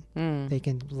underwear on. They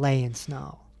can lay in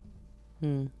snow.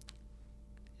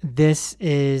 This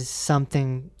is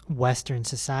something Western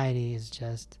society is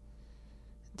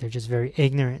they're just very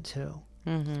ignorant to.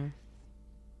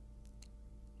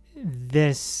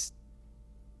 This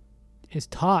is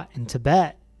taught in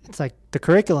Tibet. It's like the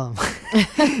curriculum.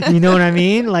 You know what I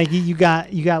mean? Like you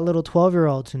got little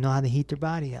 12-year-olds who know how to heat their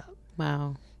body up.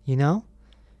 Wow. You know?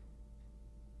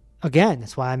 Again,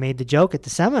 that's why I made the joke at the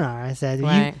seminar. I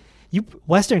said, you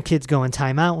Western kids go in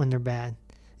timeout when they're bad.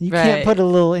 You can't put a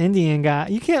little Indian guy.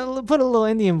 You can't put a little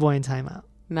Indian boy in timeout.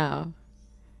 No.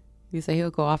 You say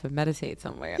he'll go off and meditate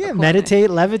somewhere. Yeah, meditate,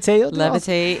 levitate.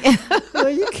 Levitate.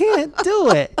 You can't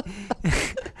do it.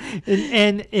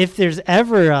 and if there's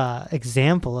ever an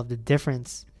example of the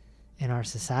difference in our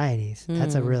societies,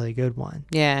 that's a really good one.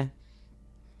 Yeah.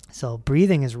 So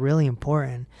breathing is really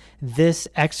important. This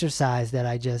exercise that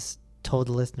I just told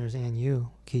the listeners and you,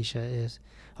 Keisha, is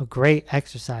a great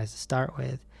exercise to start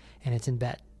with, and it's in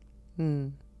bed.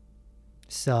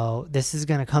 So this is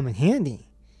going to come in handy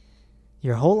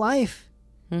your whole life.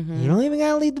 You don't even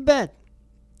got to leave the bed.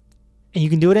 And you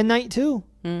can do it at night too.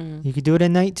 You can do it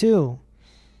at night too.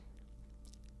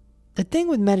 The thing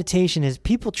with meditation is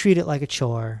people treat it like a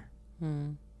chore.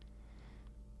 And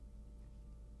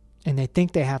they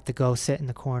think they have to go sit in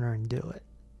the corner and do it.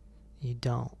 You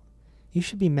don't. You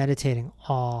should be meditating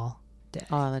all day.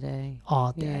 All day.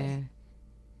 All day. Yeah.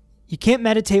 You can't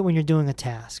meditate when you're doing a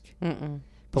task.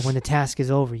 But when the task is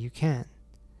over, you can.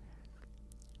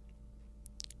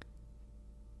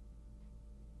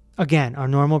 Again, our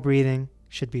normal breathing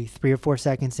should be 3 or 4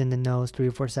 seconds in the nose, 3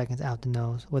 or 4 seconds out the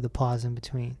nose with a pause in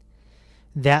between.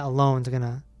 That alone is going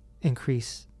to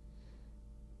increase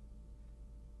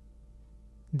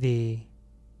the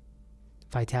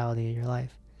vitality of your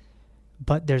life.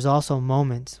 But there's also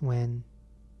moments when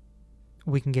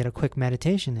we can get a quick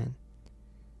meditation in.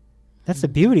 That's the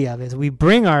beauty of it. Is we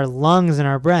bring our lungs and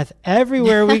our breath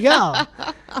everywhere we go.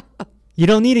 You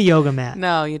don't need a yoga mat.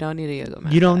 No, you don't need a yoga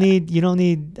mat. You don't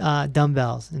need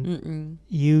dumbbells. And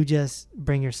you just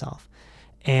bring yourself.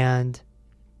 And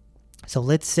so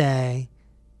let's say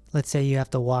you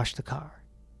have to wash the car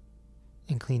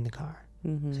and clean the car.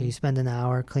 So you spend an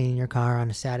hour cleaning your car on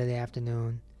a Saturday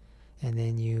afternoon, and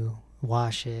then you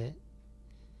wash it.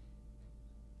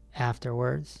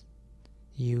 Afterwards,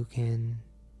 you can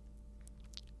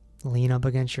lean up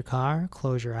against your car,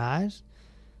 close your eyes,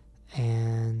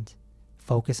 and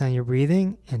focus on your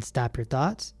breathing and stop your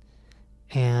thoughts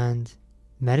and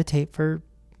meditate for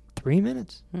 3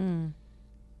 minutes. You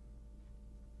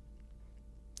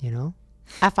know?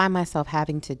 I find myself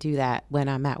having to do that when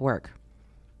I'm at work.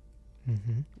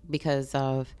 Because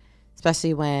of,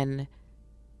 especially when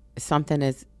something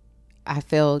is, I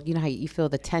feel, you know how you feel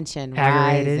the tension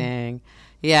aggravated. Rising.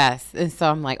 Yes. And so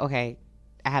I'm like, okay,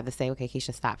 I have to say, okay,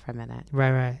 Keisha, stop for a minute.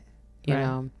 Right. You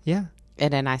know? Yeah.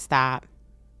 And then I stop,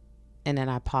 and then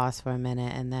I pause for a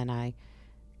minute, and then I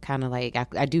kind of like,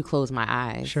 I do close my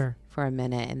eyes for a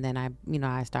minute, and then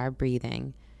I start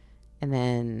breathing, and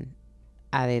then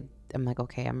I'm like,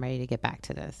 okay, I'm ready to get back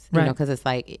to this. You know, because it's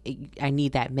like, I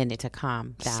need that minute to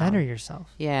calm down. Center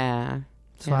yourself. Yeah.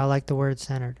 That's why I like the word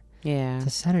centered. Yeah. To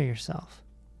center yourself.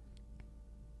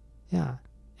 Yeah.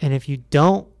 And if you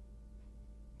don't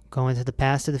go into the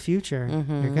past or the future,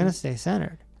 you're going to stay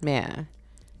centered. Yeah.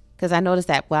 Because I noticed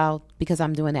that, because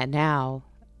I'm doing that now,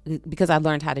 because I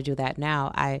learned how to do that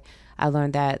now, I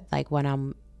learned that, like,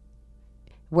 when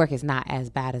work is not as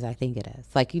bad as I think it is.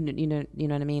 Like, you know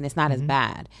what I mean? It's not as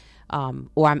bad.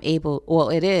 or I'm able, well,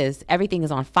 everything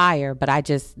is on fire, but I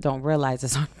just don't realize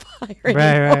it's on fire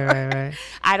Right.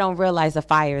 I don't realize the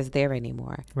fire is there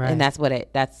anymore. Right. And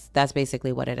that's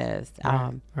basically what it is.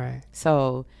 Right.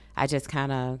 So I just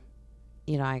kind of,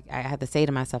 I have to say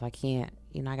to myself, I can't,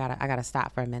 I gotta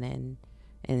stop for a minute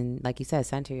and like you said,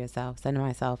 center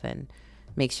myself and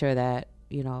make sure that,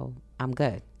 I'm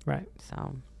good. Right.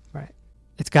 So. Right.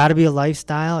 It's got to be a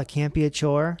lifestyle. It can't be a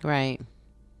chore. Right.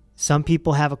 Some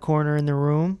people have a corner in the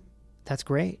room. That's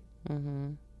great.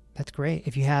 Mm-hmm. That's great.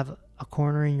 If you have a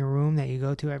corner in your room that you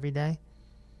go to every day,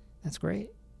 that's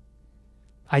great.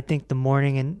 I think the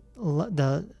morning and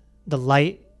the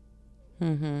light,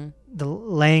 mm-hmm. the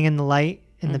laying in the light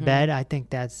in mm-hmm. the bed,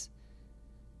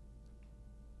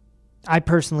 I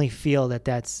personally feel that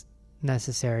that's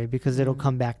necessary because it'll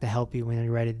come back to help you when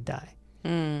you're ready to die.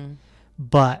 Mm.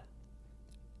 But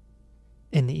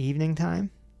in the evening time,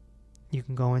 you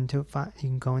can go into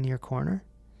your corner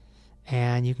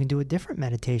and you can do a different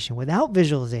meditation without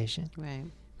visualization.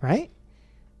 Right?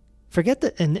 Forget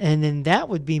and then that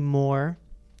would be more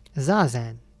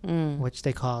Zazen, which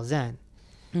they call Zen.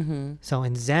 Mm-hmm. So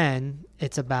in Zen,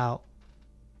 it's about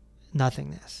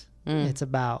nothingness. It's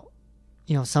about,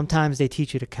 sometimes they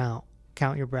teach you to count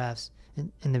your breaths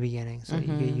in the beginning. So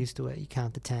you get used to it. You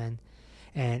count to 10.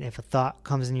 And if a thought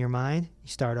comes in your mind, you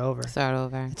start over.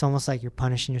 It's almost like you're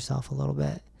punishing yourself a little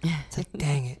bit. It's like,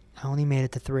 dang it, I only made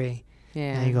it to 3.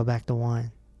 Yeah. Now you go back to 1.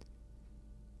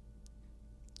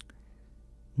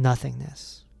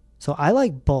 Nothingness. So I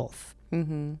like both.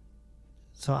 Mm-hmm.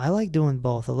 So I like doing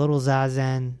both. A little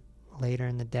Zazen later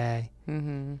in the day.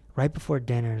 Mm-hmm. Right before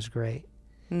dinner is great.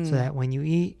 So that when you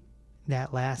eat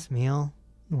that last meal,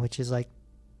 which is like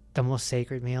the most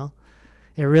sacred meal,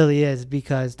 it really is,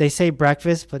 because they say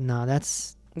breakfast, but no,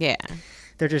 that's... Yeah.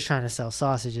 They're just trying to sell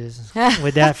sausages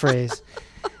with that phrase.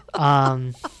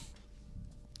 And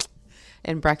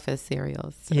breakfast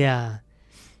cereals. So. Yeah.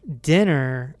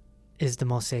 Dinner is the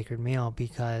most sacred meal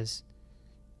because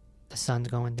the sun's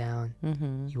going down.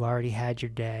 Mm-hmm. You already had your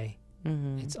day.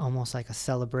 Mm-hmm. It's almost like a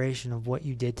celebration of what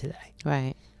you did today.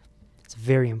 Right. It's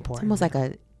very important. It's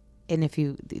almost and if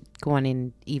you going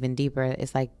in even deeper,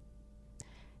 it's like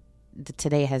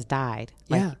today has died.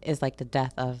 Like, it's like the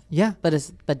death of. Yeah.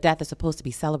 But death is supposed to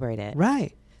be celebrated.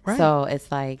 Right. So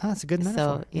it's like. Oh, that's a good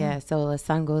metaphor. So the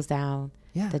sun goes down.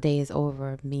 Yeah. The day is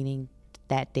over, meaning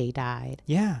that day died.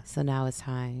 Yeah. So now it's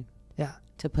time. Yeah.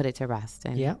 To put it to rest.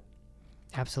 And yeah.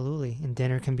 Absolutely. And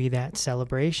dinner can be that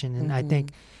celebration. And I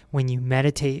think when you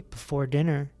meditate before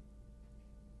dinner,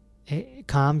 it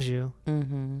calms you,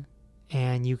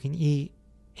 and you can eat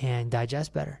and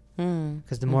digest better.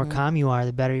 Because the more calm you are,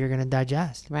 the better you're going to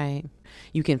digest. Right.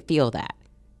 You can feel that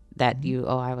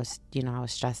I was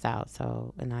stressed out.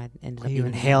 So, and I ended up. You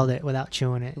inhaled it without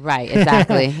chewing it. Right.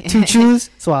 Exactly. 2 chews,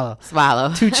 swallow.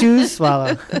 2 chews,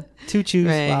 swallow. 2 chews,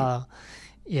 right. Swallow.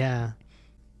 Yeah.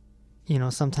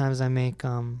 Sometimes I make,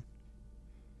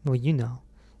 we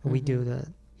do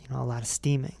a lot of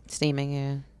steaming.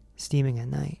 Steaming at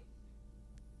night.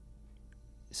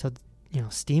 So,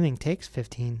 steaming takes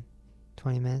 15,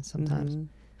 20 minutes sometimes.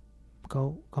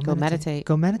 Go meditate.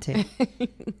 Go meditate.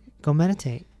 Go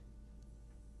meditate.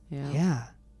 Yeah.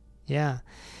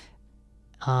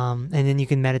 And then you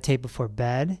can meditate before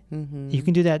bed. You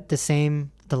can do that the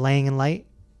laying in light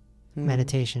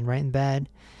meditation right in bed.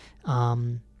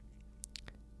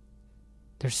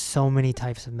 There's so many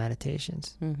types of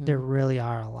meditations. There really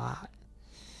are a lot.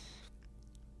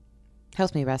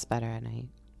 Helps me rest better at night.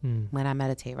 When I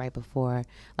meditate right before,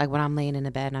 like when I'm laying in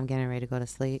the bed and I'm getting ready to go to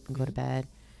sleep and go to bed,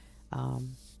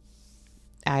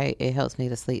 it helps me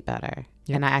to sleep better.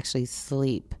 Yep. And I actually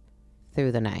sleep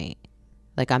through the night.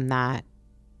 Like I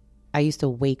used to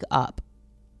wake up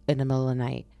in the middle of the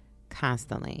night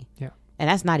constantly. Yeah. And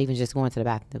that's not even just going to the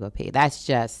bathroom to go pee. That's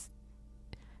just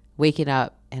waking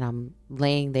up and I'm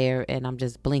laying there and I'm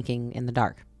just blinking in the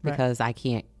dark because I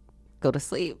can't go to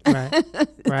sleep.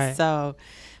 Right. So,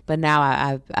 but now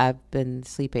I've been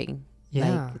sleeping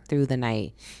through the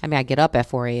night. I mean, I get up at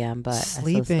 4 a.m., but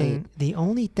sleeping, the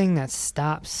only thing that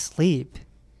stops sleep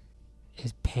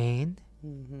is pain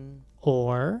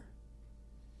or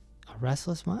a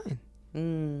restless mind.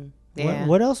 Yeah.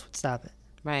 What else would stop it?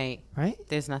 Right.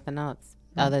 There's nothing else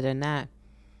other than that.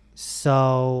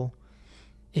 So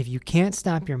if you can't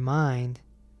stop your mind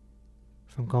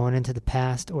from going into the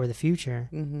past or the future,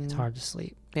 it's hard to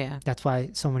sleep. Yeah. That's why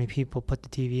so many people put the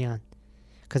TV on,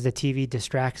 because the TV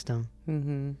distracts them,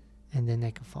 and then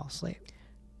they can fall asleep.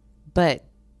 But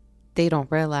they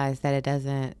don't realize that it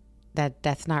doesn't,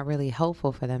 that's not really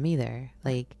helpful for them either.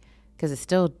 Like, because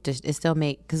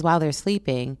because while they're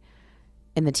sleeping,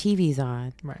 and the TV's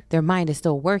on, Right. their mind is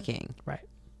still working. Right.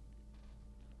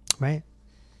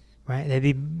 They'd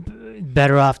be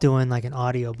better off doing like an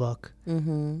audiobook,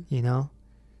 Mm-hmm. you know?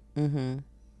 Mm-hmm.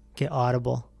 Get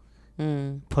Audible.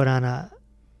 Mm. Put on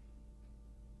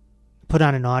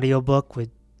an audiobook with,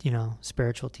 you know,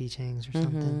 spiritual teachings or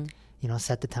something. Mm-hmm. You know,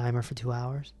 set the timer for 2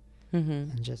 hours Mm-hmm.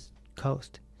 and just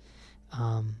coast.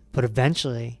 But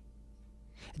eventually,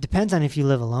 it depends on if you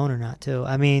live alone or not, too.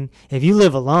 I mean, if you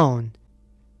live alone,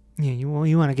 you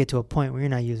want to get to a point where you're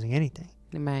not using anything.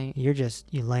 Right. You're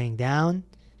laying down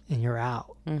and you're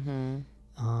out.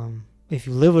 Mm-hmm. If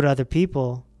you live with other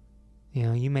people, you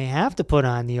know, you may have to put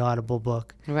on the Audible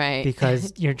book Right.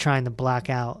 because you're trying to block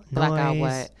out noise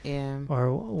what? Yeah.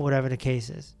 or whatever the case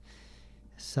is.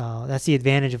 So that's the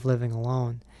advantage of living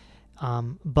alone.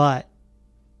 But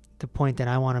the point that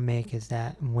I want to make is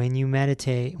that when you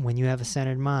meditate, when you have a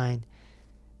centered mind,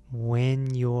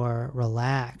 when you're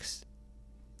relaxed,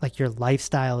 like your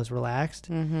lifestyle is relaxed,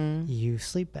 Mm-hmm. you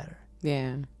sleep better.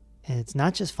 Yeah. And it's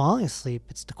not just falling asleep,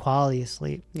 it's the quality of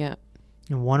sleep. Yeah.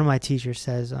 And one of my teachers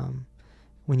says,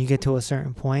 when you get to a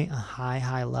certain point, a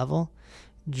high level,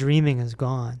 dreaming is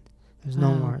gone. There's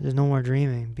no more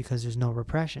dreaming because there's no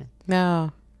repression.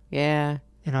 No. Yeah.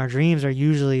 And our dreams are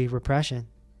usually repression.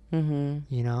 Mm-hmm.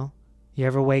 You know, you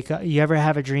ever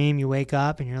have a dream, you wake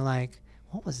up and you're like,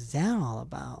 what was that all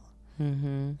about?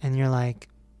 Mm-hmm. And you're like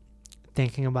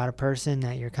thinking about a person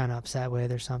that you're kind of upset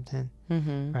with or something,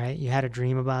 Mm-hmm. right? You had a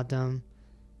dream about them.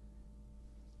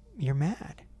 You're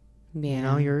mad. Yeah. You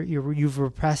know, you've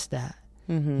repressed that.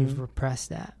 Mm-hmm. You've repressed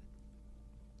that.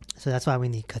 So that's why we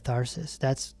need catharsis.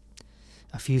 That's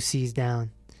a few C's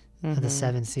down of the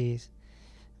 7 C's.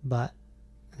 But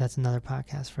that's another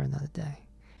podcast for another day.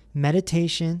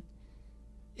 Meditation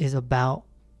is about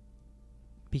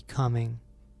becoming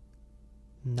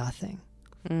nothing.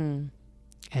 Mm.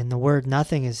 And the word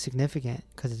nothing is significant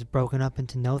because it's broken up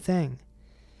into no thing.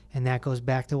 And that goes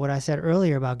back to what I said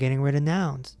earlier about getting rid of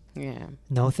nouns. Yeah.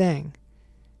 No thing.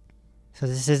 So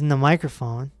this isn't the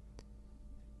microphone.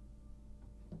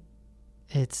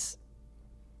 It's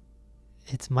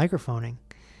microphoning.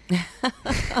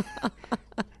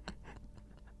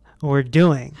 We're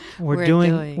doing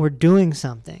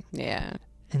something. Yeah.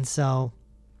 And so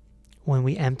when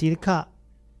we empty the cup,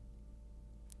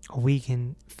 we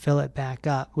can fill it back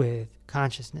up with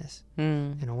consciousness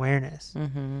and awareness.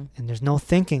 Mm-hmm. And there's no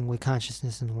thinking with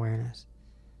consciousness and awareness.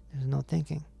 There's no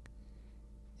thinking.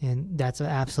 And that's an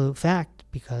absolute fact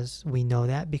because we know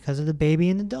that because of the baby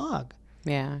and the dog.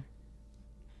 Yeah.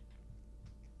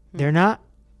 They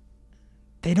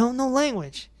don't know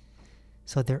language.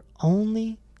 So they're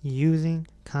only using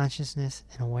consciousness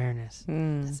and awareness.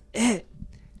 That's it.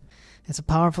 It's a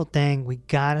powerful thing. We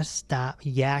gotta stop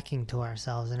yakking to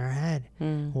ourselves in our head.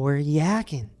 We're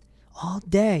yakking all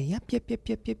day. Yep.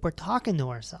 We're talking to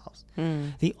ourselves.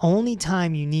 The only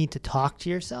time you need to talk to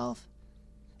yourself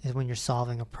is when you're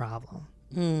solving a problem.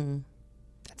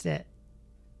 That's it.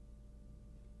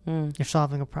 You're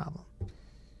solving a problem.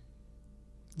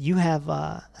 You have,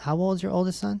 how old is your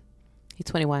oldest son? He's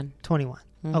 21. 21.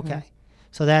 Okay.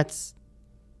 So there's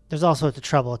all sorts of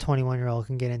trouble a 21-year-old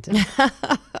can get into.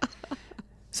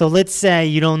 So let's say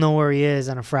you don't know where he is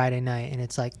on a Friday night and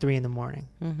it's like 3 a.m,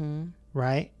 Mm-hmm.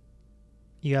 right?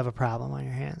 You have a problem on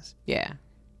your hands. Yeah.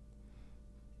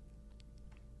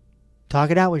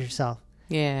 Talk it out with yourself.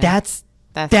 Yeah. That's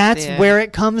yeah. where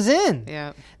it comes in.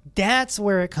 Yeah. That's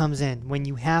where it comes in. When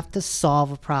you have to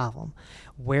solve a problem.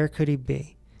 Where could he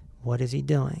be? What is he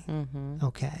doing? Mm-hmm.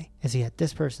 Okay. Is he at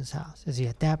this person's house? Is he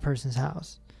at that person's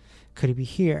house? Could he be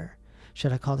here?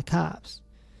 Should I call the cops?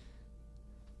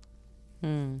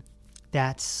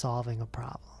 That's solving a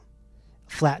problem.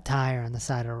 Flat tire on the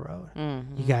side of the road.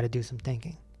 You got to do some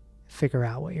thinking. Figure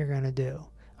out what you're going to do.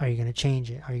 Are you going to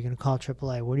change it? Are you going to call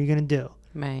AAA? What are you going to do?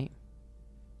 Right.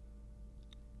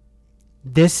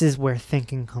 This is where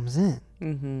thinking comes in.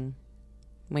 Mm-hmm.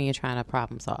 When you're trying to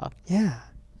problem solve. Yeah.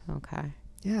 Okay.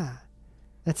 Yeah.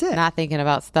 That's it. Not thinking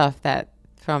about stuff that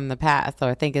from the past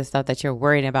or thinking stuff that you're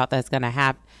worried about that's going to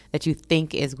happen, that you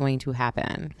think is going to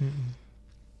happen.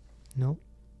 Nope.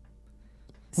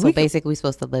 So basically, we're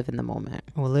supposed to live in the moment.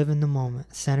 We'll live in the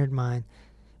moment, centered mind.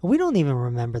 We don't even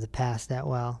remember the past that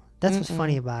well. That's what's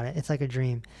funny about it. It's like a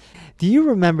dream. Do you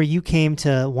remember you came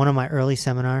to one of my early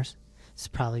seminars? It's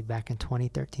probably back in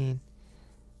 2013.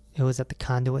 It was at the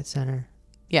Conduit Center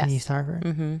in East Hartford.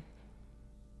 Mm-hmm.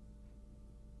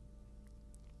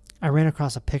 I ran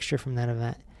across a picture from that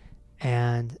event,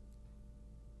 and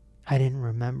I didn't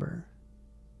remember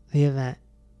the event.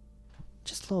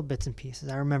 Just little bits and pieces.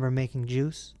 I remember making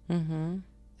juice, and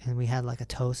we had like a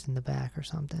toast in the back or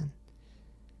something.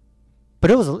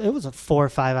 But it was a 4 or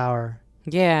 5 hour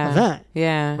event.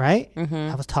 Yeah. Right?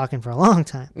 I was talking for a long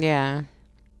time. Yeah.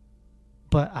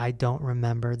 But I don't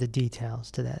remember the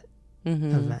details to that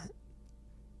event.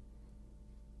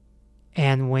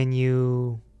 And when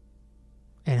you,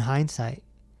 in hindsight,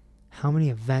 how many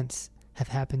events have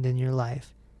happened in your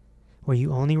life where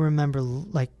you only remember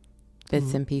like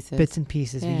bits and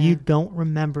pieces. Yeah. You don't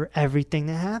remember everything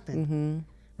that happened.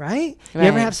 Right? You Right.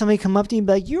 ever have somebody come up to you and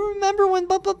be like, you remember when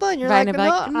blah, blah, blah? And you're Right, like, and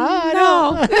I'm no, like, I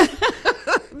no.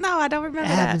 don't. No, I don't It remember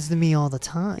that. happens to me all the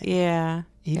time. Yeah.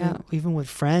 Even with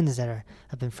friends that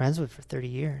I've been friends with for 30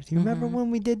 years. You remember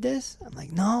when we did this? I'm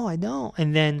like, no, I don't.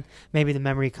 And then maybe the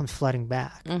memory comes flooding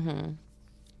back.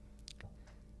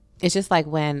 It's just like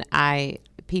when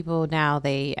people now,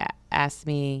 they ask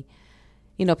me,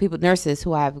 nurses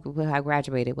who I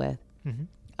graduated with,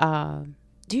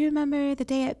 do you remember the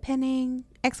day at Penning,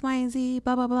 X, Y, and Z,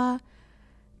 blah, blah, blah?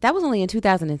 That was only in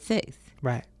 2006.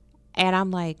 Right. And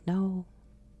I'm like, no,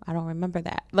 I don't remember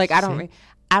that. Like, I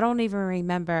don't even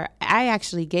remember. I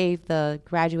actually gave the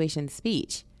graduation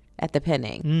speech at the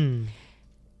Penning.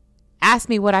 Ask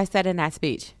me what I said in that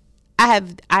speech.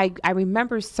 I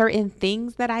remember certain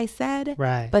things that I said.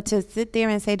 Right. But to sit there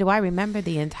and say, do I remember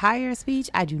the entire speech?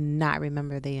 I do not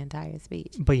remember the entire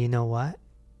speech. But you know what?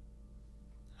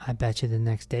 I bet you the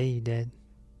next day you did.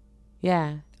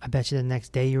 Yeah. I bet you the next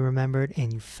day you remembered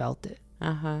and you felt it.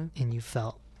 And you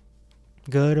felt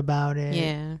good about it.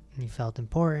 Yeah. And you felt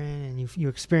important and you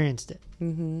experienced it.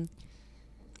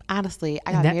 Honestly,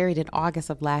 I got married in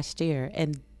August of last year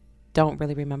and don't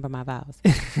really remember my vows.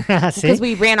 See? Because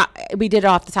we did it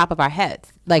off the top of our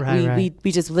heads. Like Right.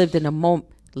 we just lived in the moment.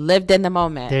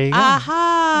 There you go.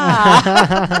 Aha!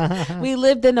 We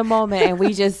lived in the moment and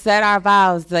we just said our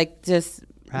vows. Like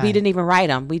Right. we didn't even write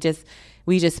them. We just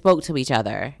spoke to each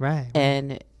other. Right.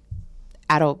 And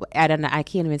I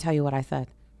can't even tell you what I said.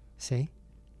 See?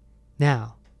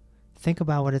 Now, think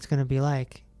about what it's going to be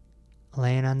like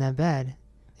laying on that bed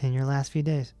in your last few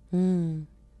days. You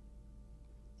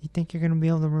think you're going to be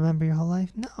able to remember your whole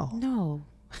life? No.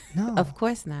 No. Of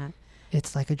course not.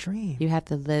 It's like a dream. You have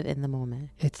to live in the moment.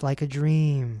 It's like a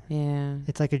dream. Yeah.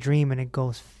 It's like a dream and it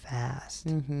goes fast.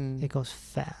 It goes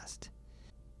fast.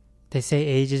 They say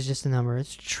age is just a number.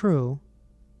 It's true.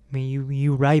 I mean,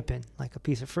 you ripen like a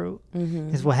piece of fruit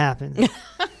is what happens.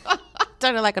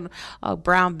 Turning like a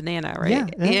brown banana,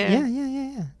 right?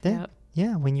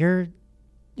 Yeah, when you're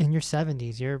in your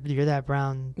 70s, you're that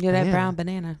brown You're banana. that brown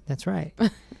banana. That's right.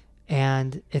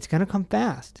 And it's going to come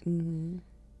fast.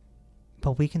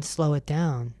 But we can slow it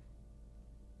down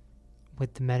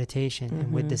with the meditation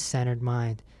and with the centered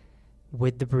mind,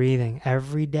 with the breathing.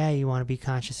 Every day you want to be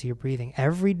conscious of your breathing.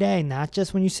 Every day, not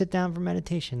just when you sit down for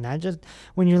meditation, not just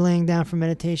when you're laying down for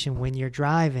meditation, when you're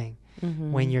driving,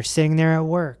 when you're sitting there at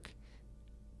work,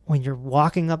 when you're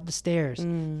walking up the stairs.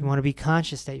 You want to be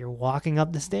conscious that you're walking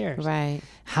up the stairs. Right.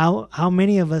 How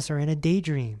many of us are in a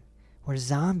daydream? We're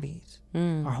zombies.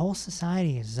 Our whole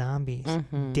society is zombies,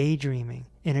 daydreaming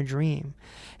in a dream.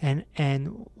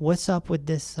 And what's up with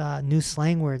this new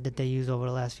slang word that they use over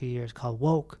the last few years called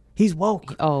woke? He's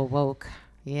woke. Oh, woke.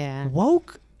 Yeah.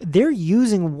 Woke. They're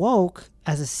using woke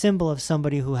as a symbol of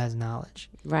somebody who has knowledge.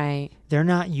 Right. They're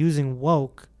not using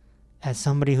woke as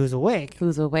somebody who's awake.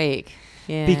 Who's awake.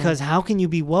 Yeah. Because how can you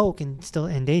be woke and still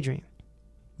in daydream?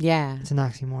 Yeah. It's an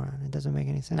oxymoron. It doesn't make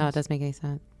any sense. No, it doesn't make any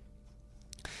sense.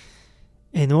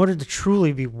 In order to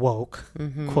truly be woke,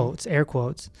 quotes, air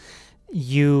quotes,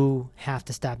 you have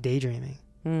to stop daydreaming.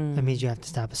 That means you have to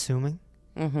stop assuming.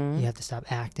 You have to stop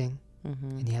acting.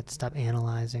 And you have to stop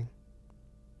analyzing.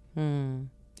 And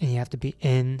you have to be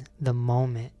in the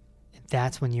moment.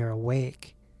 That's when you're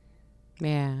awake.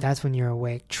 Yeah. That's when you're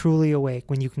awake, truly awake,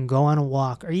 when you can go on a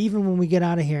walk, or even when we get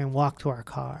out of here and walk to our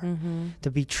car.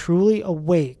 To be truly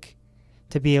awake,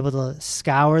 to be able to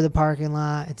scour the parking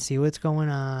lot and see what's going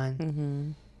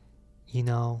on. You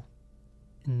know,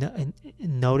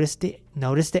 notice the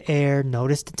air,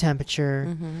 notice the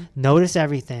temperature, notice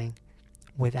everything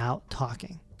without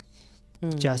talking.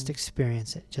 Just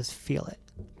experience it. Just feel it.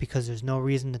 Because there's no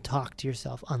reason to talk to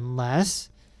yourself unless...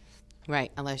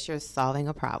 Right, unless you're solving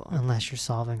a problem. Unless you're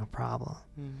solving a problem.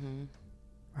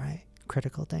 Right?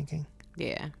 Critical thinking.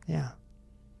 Yeah. Yeah.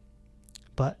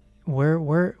 But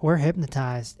we're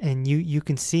hypnotized, and you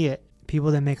can see it. People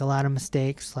that make a lot of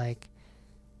mistakes, like,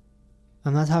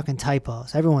 I'm not talking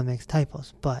typos. Everyone makes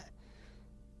typos, but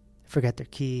forget their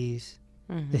keys.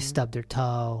 They stub their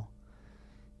toe.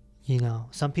 You know,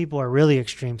 some people are really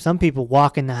extreme. Some people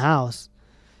walk in the house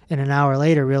and an hour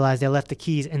later realize they left the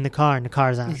keys in the car and the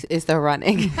car's on. It's the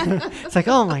running. It's like,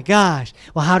 oh my gosh.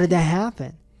 Well, how did that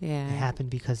happen? Yeah. It happened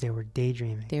because they were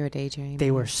daydreaming. They were daydreaming.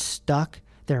 They were stuck.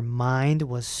 Their mind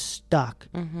was stuck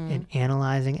in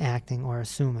analyzing, acting, or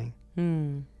assuming.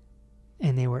 And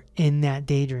they were in that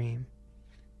daydream.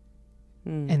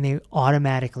 And they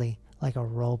automatically, like a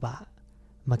robot,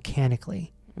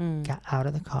 mechanically got out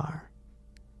of the car,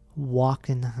 walked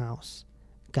in the house,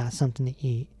 got something to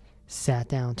eat, sat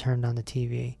down, turned on the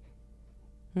TV.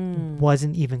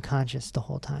 Wasn't even conscious the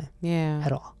whole time. Yeah.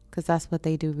 At all. Because that's what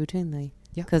they do routinely.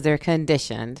 Yeah. Because they're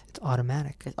conditioned. It's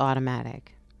automatic. It's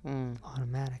automatic.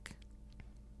 Automatic.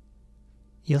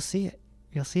 You'll see it.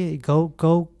 You'll see it. Go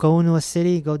into a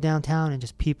city, go downtown and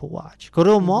just people watch. Go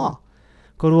to a mall.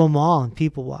 Go to a mall and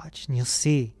people watch. And you'll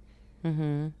see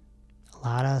a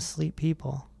lot of asleep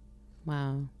people.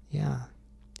 Wow. Yeah.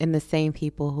 And the same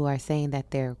people who are saying that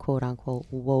they're quote unquote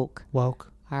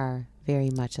woke are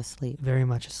very much asleep. Very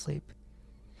much asleep.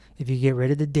 If you get rid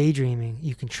of the daydreaming,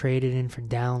 you can trade it in for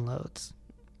downloads.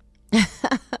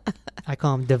 I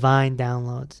call them divine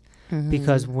downloads.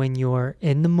 Because when you're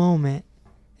in the moment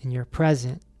and you're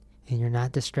present and you're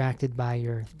not distracted by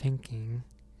your thinking,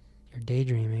 your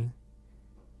daydreaming,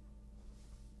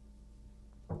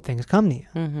 things come to you.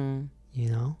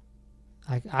 You know?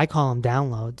 I call them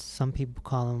downloads. Some people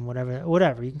call them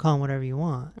whatever. You can call them whatever you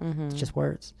want. It's just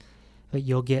words. But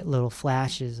you'll get little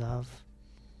flashes of,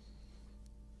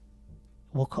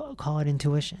 we'll call it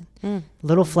intuition.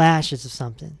 Little flashes of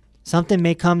something. Something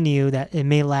may come to you that it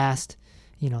may last,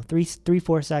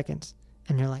 3-4 seconds.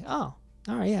 And you're like, oh,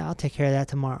 all right, yeah, I'll take care of that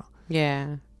tomorrow.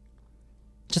 Yeah.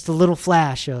 Just a little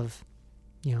flash of,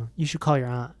 you should call your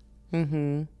aunt.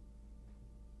 All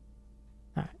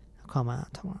right, I'll call my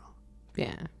aunt tomorrow.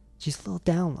 Yeah. Just little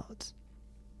downloads.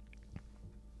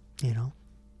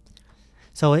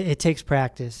 So it takes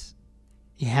practice.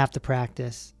 You have to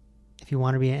practice. If you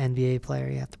want to be an NBA player,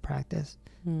 you have to practice.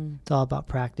 It's all about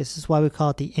practice. This is why we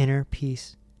call it the inner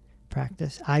peace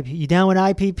practice. You down with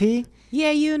IPP?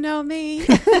 Yeah, you know me.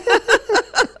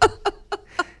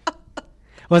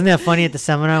 Wasn't that funny at the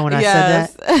seminar when I said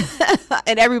that?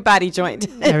 And everybody joined.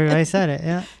 Everybody said it,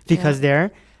 yeah. Because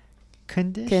they're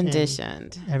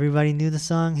conditioned. Everybody knew the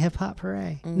song Hip Hop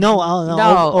Hooray. No,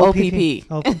 OPP.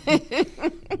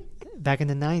 Back in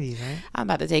the 90s, right? I'm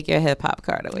about to take your hip hop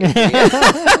card away from you.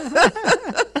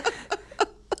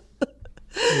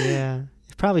 Yeah.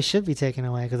 It probably should be taken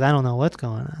away because I don't know what's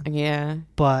going on. Yeah.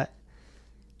 But,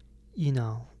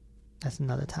 that's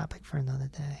another topic for another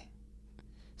day.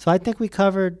 So I think we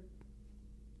covered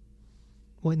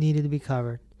what needed to be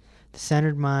covered. The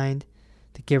centered mind,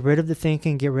 to get rid of the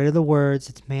thinking, get rid of the words.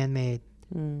 It's man-made.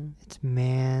 It's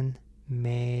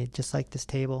man-made. Just like this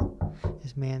table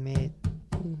is man-made.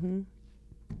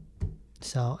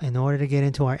 So in order to get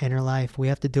into our inner life, we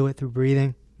have to do it through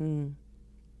breathing.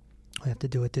 We have to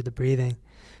do it through the breathing.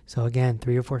 So again,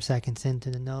 3 or 4 seconds in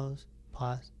through the nose.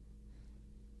 Pause.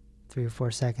 3 or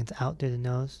 4 seconds out through the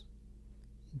nose.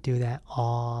 Do that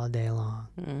all day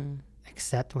long.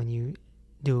 Except when you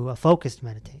do a focused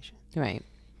meditation. Right.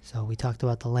 So we talked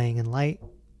about the laying in light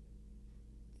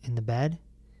in the bed.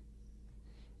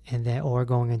 And then, or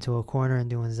going into a corner and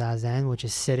doing zazen, which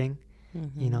is sitting.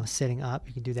 Sitting up.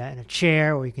 You can do that in a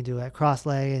chair, or you can do it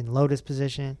cross-legged in lotus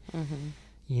position.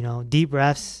 Deep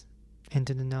breaths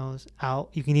into the nose, out.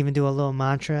 You can even do a little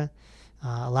mantra.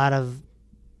 A lot of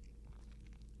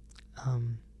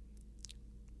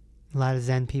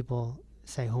Zen people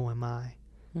say, "Who am I?"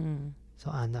 So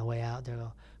on the way out, they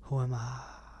go, "Who am I?"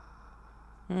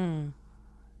 Who am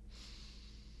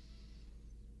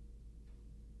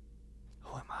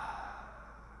I?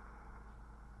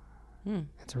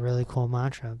 It's a really cool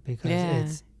mantra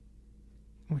because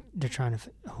they're trying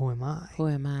to, who am I? Who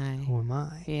am I? Who am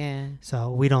I? Yeah. So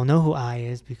we don't know who I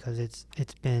is because it's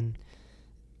been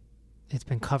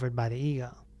covered by the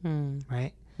ego,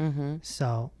 right?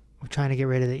 So we're trying to get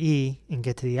rid of the E and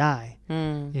get to the I,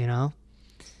 And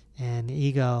the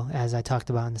ego, as I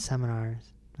talked about in the seminars,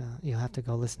 you'll have to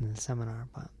go listen to the seminar,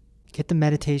 but get the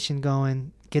meditation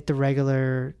going, get the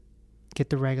regular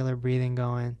breathing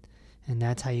going. And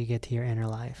that's how you get to your inner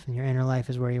life. And your inner life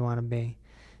is where you want to be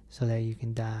so that you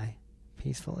can die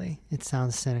peacefully. It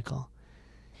sounds cynical.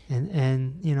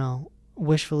 And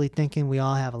wishfully thinking we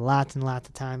all have lots and lots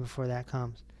of time before that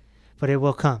comes. But it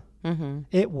will come.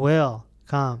 It will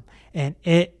come. And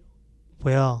it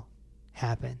will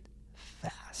happen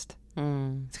fast.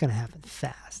 It's going to happen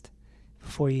fast.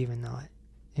 Before you even know it.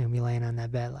 You're going to be laying on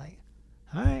that bed like,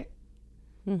 all right.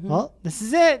 Well, this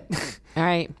is it. All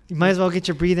right. You might as well get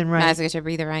your breathing right. Might as well get your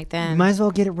breathing right then. You might as well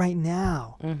get it right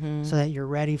now so that you're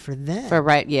ready for then.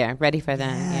 Ready for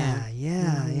then.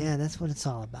 Yeah. That's what it's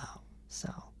all about. So,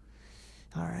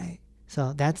 all right.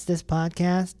 So that's this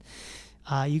podcast.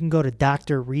 You can go to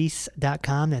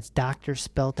drreese.com. That's doctor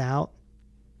spelt out,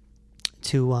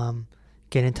 to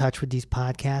get in touch with these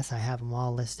podcasts. I have them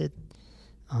all listed.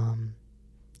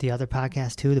 The other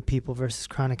podcast too, the People versus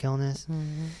Chronic Illness,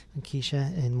 and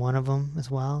Keisha in one of them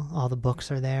as well. All the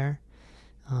books are there.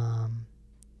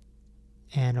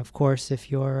 And of course, if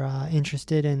you're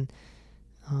interested in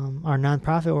our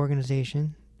nonprofit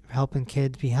organization helping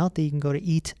kids be healthy, you can go to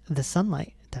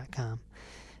eatthesunlight.com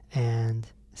and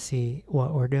see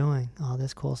what we're doing, all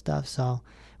this cool stuff. So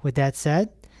with that said,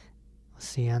 we'll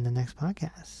see you on the next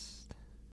podcast.